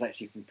left there is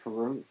actually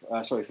from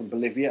from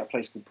Bolivia, a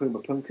place called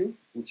Pumapunku,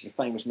 which is a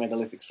famous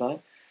megalithic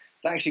site.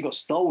 That actually got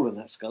stolen,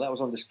 that skull. That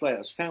was on display. It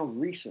was found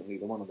recently,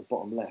 the one on the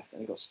bottom left,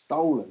 and it got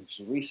stolen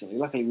just recently.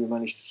 Luckily, we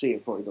managed to see it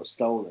before it got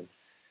stolen.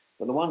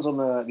 But the ones on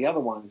the other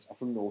ones are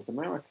from North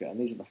America, and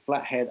these are the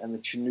Flathead and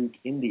the Chinook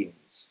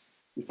Indians.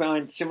 We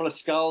find similar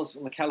skulls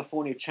on the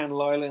California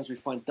Channel Islands. We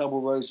find double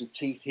rows of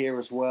teeth here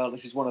as well.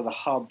 This is one of the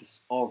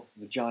hubs of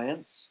the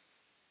giants.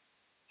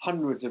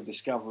 Hundreds of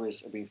discoveries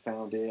have been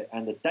found here,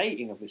 and the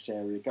dating of this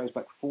area goes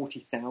back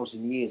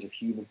 40,000 years of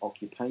human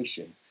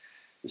occupation.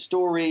 The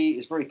story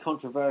is very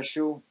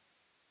controversial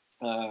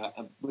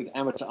with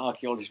amateur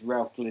archaeologist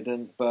Ralph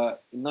Glidden,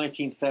 but in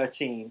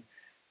 1913,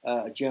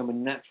 a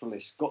German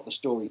naturalist got the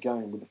story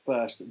going with the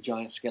first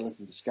giant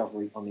skeleton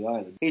discovery on the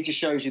island. Here just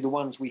shows you the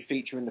ones we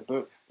feature in the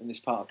book in this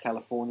part of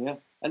California.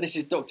 And this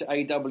is Dr.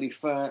 A.W.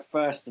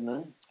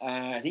 Firstenen,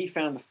 and he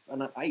found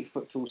an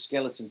 8-foot tall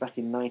skeleton back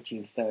in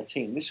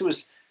 1913. This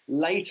was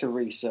later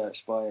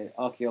researched by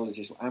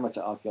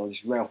amateur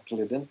archaeologist Ralph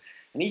Glidden,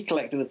 and he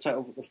collected a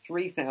total of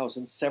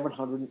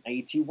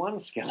 3,781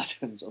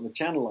 skeletons on the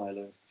Channel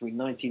Islands between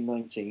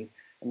 1919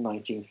 and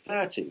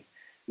 1930.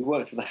 He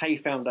worked for the Hay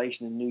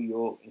Foundation in New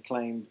York and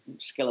claimed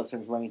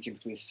skeletons ranging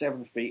between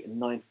 7 feet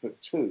and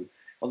 9'2".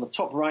 On the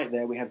top right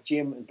there, we have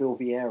Jim and Bill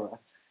Vieira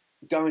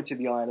going to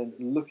the island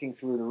and looking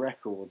through the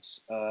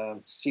records to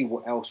see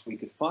what else we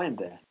could find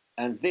there.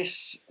 And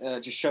this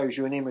just shows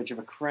you an image of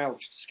a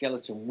crouched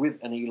skeleton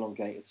with an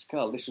elongated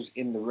skull. This was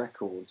in the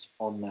records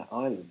on that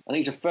island. And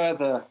these are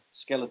further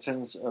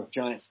skeletons of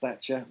giant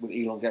stature with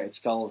elongated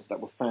skulls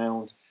that were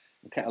found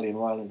on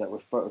Catalina Island that were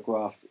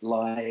photographed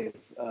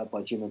live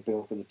by Jim and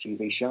Bill for the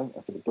TV show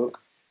and for the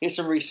book. Here's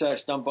some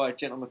research done by a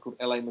gentleman called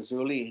L.A.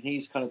 Mazzulli, and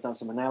he's kind of done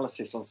some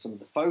analysis on some of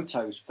the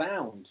photos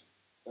found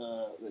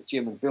that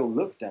Jim and Bill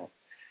looked at,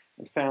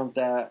 and found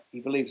that he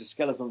believes the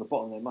skeleton on the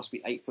bottom there must be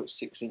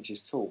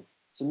 8'6" tall.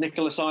 So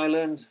Nicholas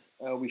Island,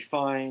 we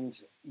find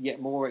yet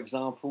more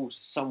examples.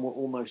 Some were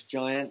almost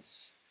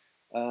giants.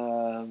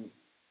 The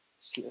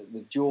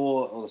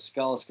jaw or the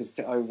skulls could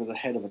fit over the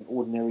head of an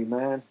ordinary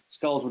man.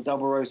 Skulls with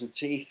double rows of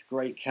teeth,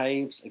 great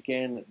caves.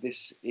 Again,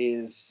 this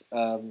is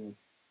in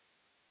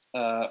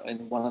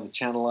one of the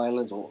Channel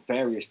Islands, or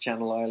various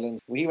Channel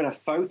Islands. We even have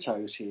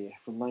photos here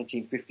from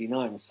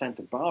 1959 on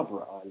Santa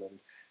Barbara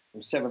Island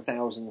from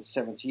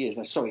 7,070 years.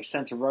 No, sorry,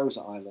 Santa Rosa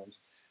Island.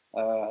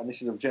 And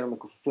this is a gentleman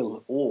called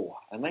Phil Orr.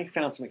 And they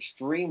found some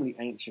extremely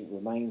ancient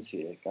remains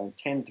here, going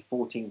 10 to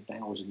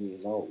 14,000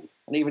 years old.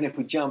 And even if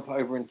we jump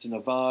over into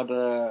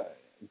Nevada,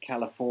 and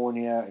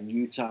California, and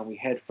Utah, and we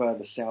head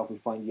further south, we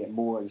find yet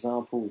more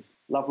examples.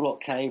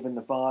 Lovelock Cave in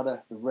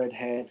Nevada, the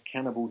Redhead,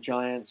 Cannibal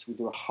Giants. We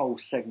do a whole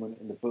segment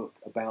in the book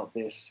about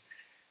this.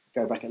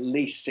 Go back at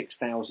least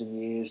 6,000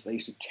 years. They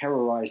used to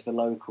terrorize the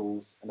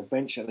locals, and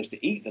eventually, at least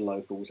to eat the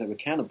locals, they were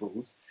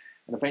cannibals.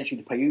 And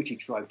eventually the Paiute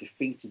tribe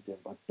defeated them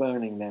by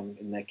burning them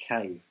in their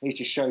cave. This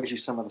just shows you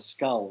some of the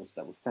skulls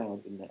that were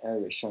found in the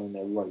area, showing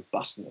their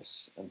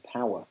robustness and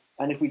power.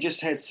 And if we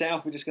just head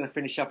south, we're just going to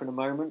finish up in a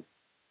moment.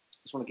 I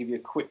just want to give you a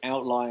quick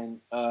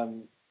outline,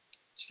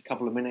 just a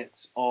couple of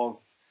minutes,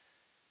 of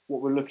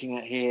what we're looking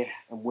at here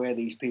and where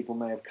these people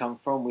may have come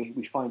from.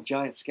 We find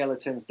giant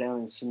skeletons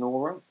down in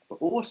Sonora, but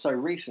also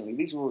recently,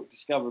 these were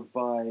discovered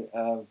by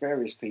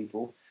various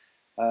people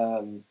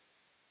in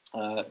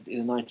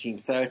the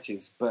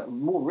 1930s, but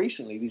more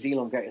recently these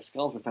elongated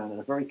skulls were found in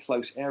a very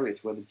close area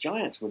to where the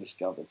giants were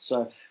discovered.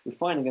 So we're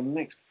finding a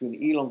mix between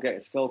the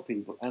elongated skull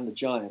people and the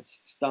giants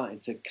starting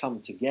to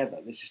come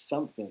together. This is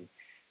something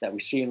that we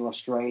see in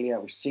Australia,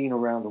 we've seen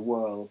around the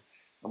world,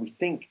 and we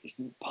think it's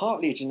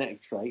partly a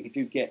genetic trait. You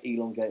do get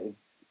elongated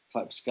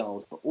type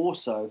skulls, but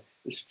also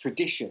this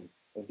tradition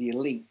of the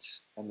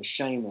elite and the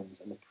shamans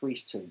and the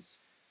priesthoods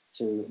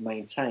to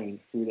maintain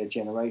through their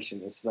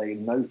generation as they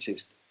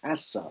noticed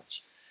as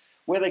such.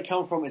 Where they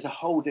come from is a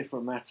whole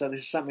different matter. This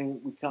is something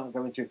we can't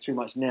go into too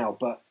much now,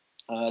 but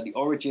the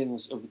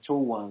origins of the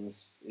tall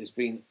ones has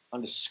been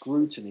under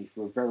scrutiny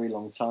for a very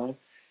long time.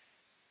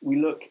 We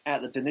look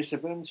at the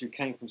Denisovans, who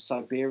came from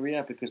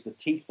Siberia, because the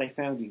teeth they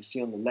found, you can see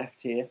on the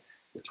left here,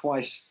 were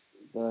twice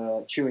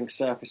the chewing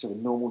surface of a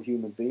normal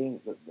human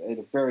being. They had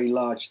a very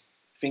large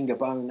finger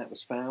bone that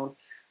was found.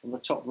 On the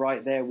top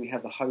right there, we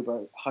have the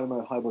Homo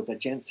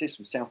heidelbergensis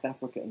from South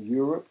Africa and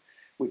Europe,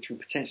 which were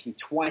potentially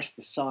twice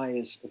the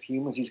size of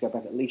humans. These go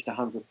back at least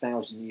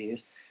 100,000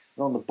 years.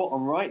 And on the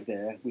bottom right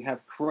there, we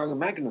have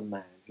Cro-Magnon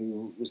man,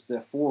 who was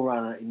the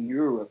forerunner in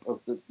Europe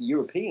of the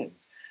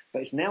Europeans.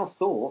 But it's now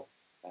thought,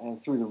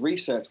 and through the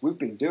research we've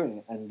been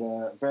doing, and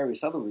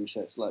various other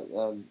research like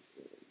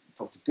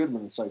Dr.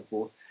 Goodman and so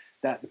forth,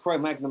 that the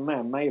Cro-Magnon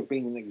man may have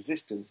been in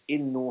existence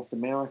in North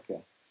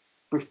America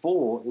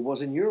before it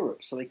was in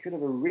Europe. So they could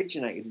have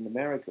originated in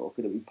America, or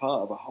could have been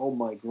part of a whole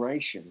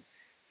migration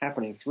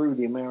happening through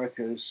the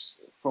Americas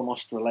from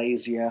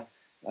Australasia.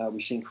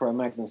 We've seen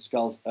Cro-Magnon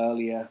skulls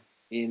earlier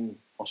in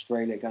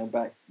Australia, going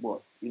back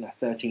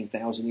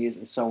 13,000 years,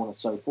 and so on and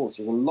so forth.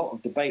 So there's a lot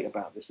of debate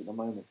about this at the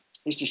moment.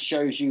 This just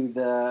shows you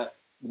the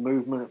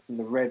movement from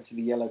the red to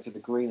the yellow to the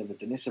green of the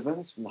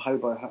Denisovans, from the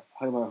Homo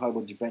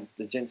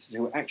heidelbergensis,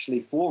 who were actually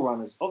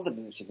forerunners of the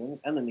Denisovans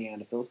and the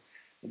Neanderthals.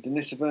 The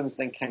Denisovans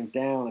then came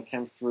down and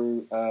came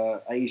through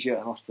Asia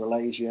and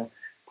Australasia,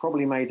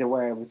 probably made their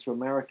way over to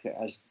America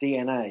as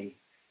DNA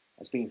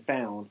has been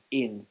found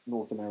in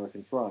North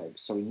American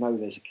tribes. So we know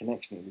there's a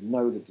connection here. We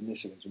know the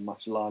Denisovans were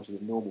much larger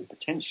than normal,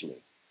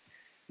 potentially.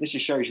 This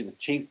just shows you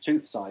the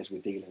tooth size we're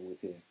dealing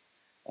with here.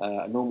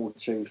 A normal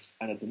tooth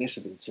and a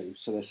Denisovan tooth.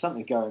 So there's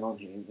something going on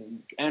here.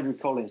 And Andrew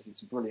Collins did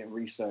some brilliant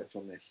research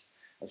on this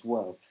as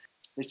well.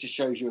 This just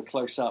shows you a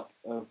close-up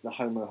of the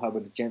Homo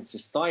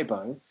heidelbergensis thigh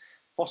bone,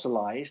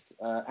 fossilized,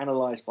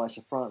 analyzed by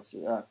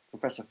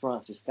Professor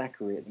Francis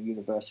Thackeray at the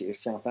University of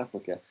South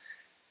Africa.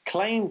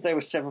 Claimed they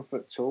were 7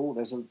 foot tall.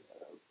 There's an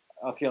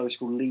archaeologist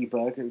called Lee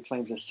Berger who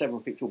claims they're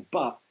 7 feet tall.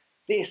 But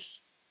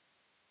this,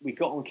 we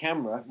got on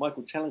camera,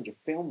 Michael Tellinger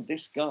filmed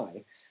this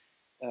guy,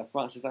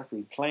 Francis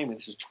Thackeray, claiming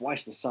this was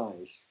twice the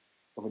size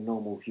of a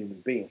normal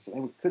human being. So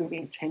they could have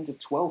been 10 to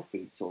 12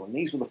 feet tall. And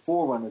these were the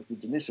forerunners, the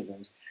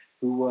Denisovans,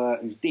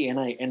 whose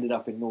DNA ended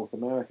up in North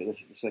America.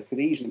 So there could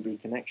easily be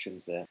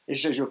connections there. This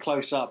shows you a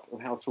close-up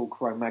of how tall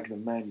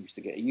Cro-Magnon man used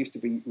to get. He used to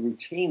be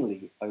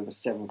routinely over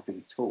 7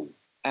 feet tall.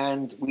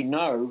 And we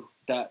know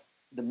that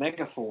the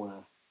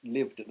megafauna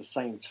lived at the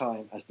same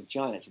time as the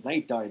giants, and they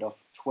died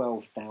off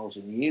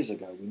 12,000 years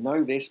ago. We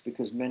know this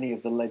because many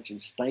of the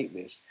legends state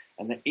this,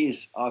 and there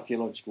is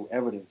archaeological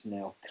evidence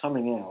now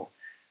coming out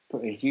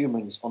putting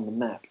humans on the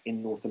map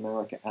in North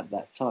America at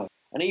that time.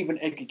 And even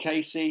Edgar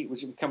Cayce,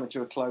 which is coming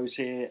to a close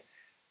here,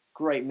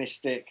 great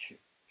mystic, I'm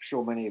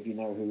sure many of you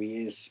know who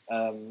he is,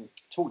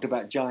 talked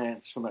about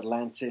giants from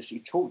Atlantis. He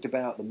talked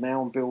about the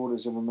mound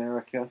builders of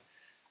America,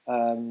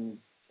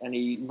 and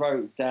he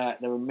wrote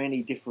that there were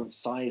many different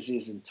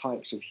sizes and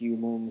types of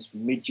humans,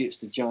 from midgets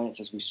to giants,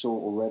 as we saw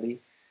already.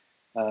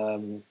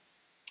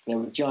 There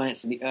were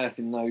giants in the earth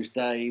in those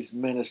days,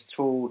 men as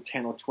tall,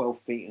 10 or 12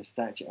 feet in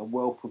stature, and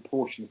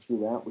well-proportioned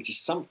throughout, which is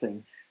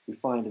something we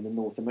find in the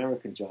North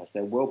American giants.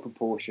 They're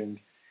well-proportioned,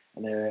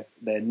 and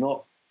they're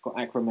not got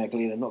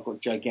acromegaly, they've not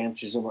got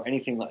gigantism or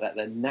anything like that.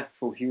 They're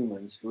natural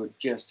humans who have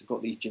just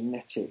got these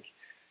genetic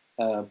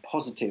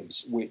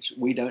positives which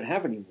we don't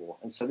have anymore.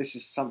 And so this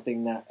is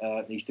something that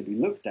needs to be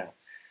looked at.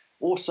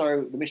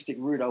 Also, the mystic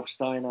Rudolf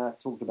Steiner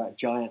talked about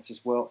giants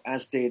as well,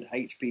 as did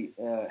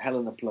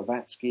Helena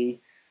Blavatsky,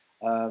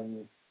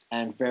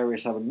 and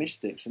various other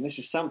mystics. And this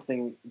is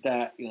something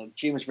that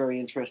Jim is very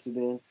interested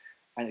in,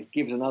 and it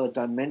gives another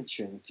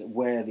dimension to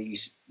where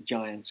these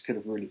giants could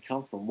have really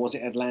come from. Was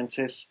it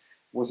Atlantis?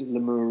 Was it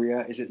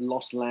Lemuria? Is it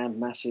lost land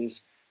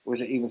masses? Or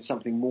is it even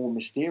something more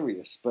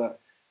mysterious? But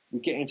we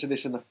get into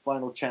this in the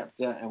final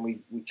chapter, and we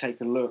take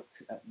a look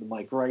at the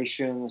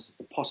migrations,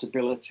 the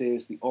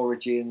possibilities, the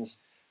origins,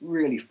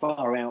 really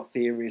far out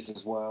theories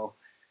as well.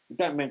 We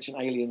don't mention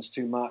aliens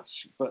too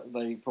much, but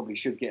they probably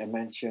should get a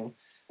mention.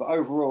 But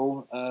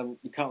overall,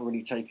 you can't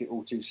really take it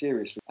all too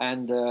seriously.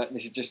 And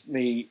this is just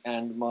me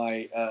and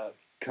my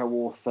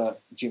co-author,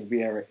 Jim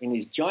Vieira, in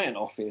his giant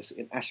office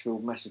in Asheville,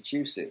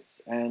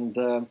 Massachusetts. And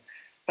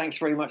thanks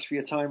very much for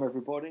your time,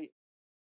 everybody.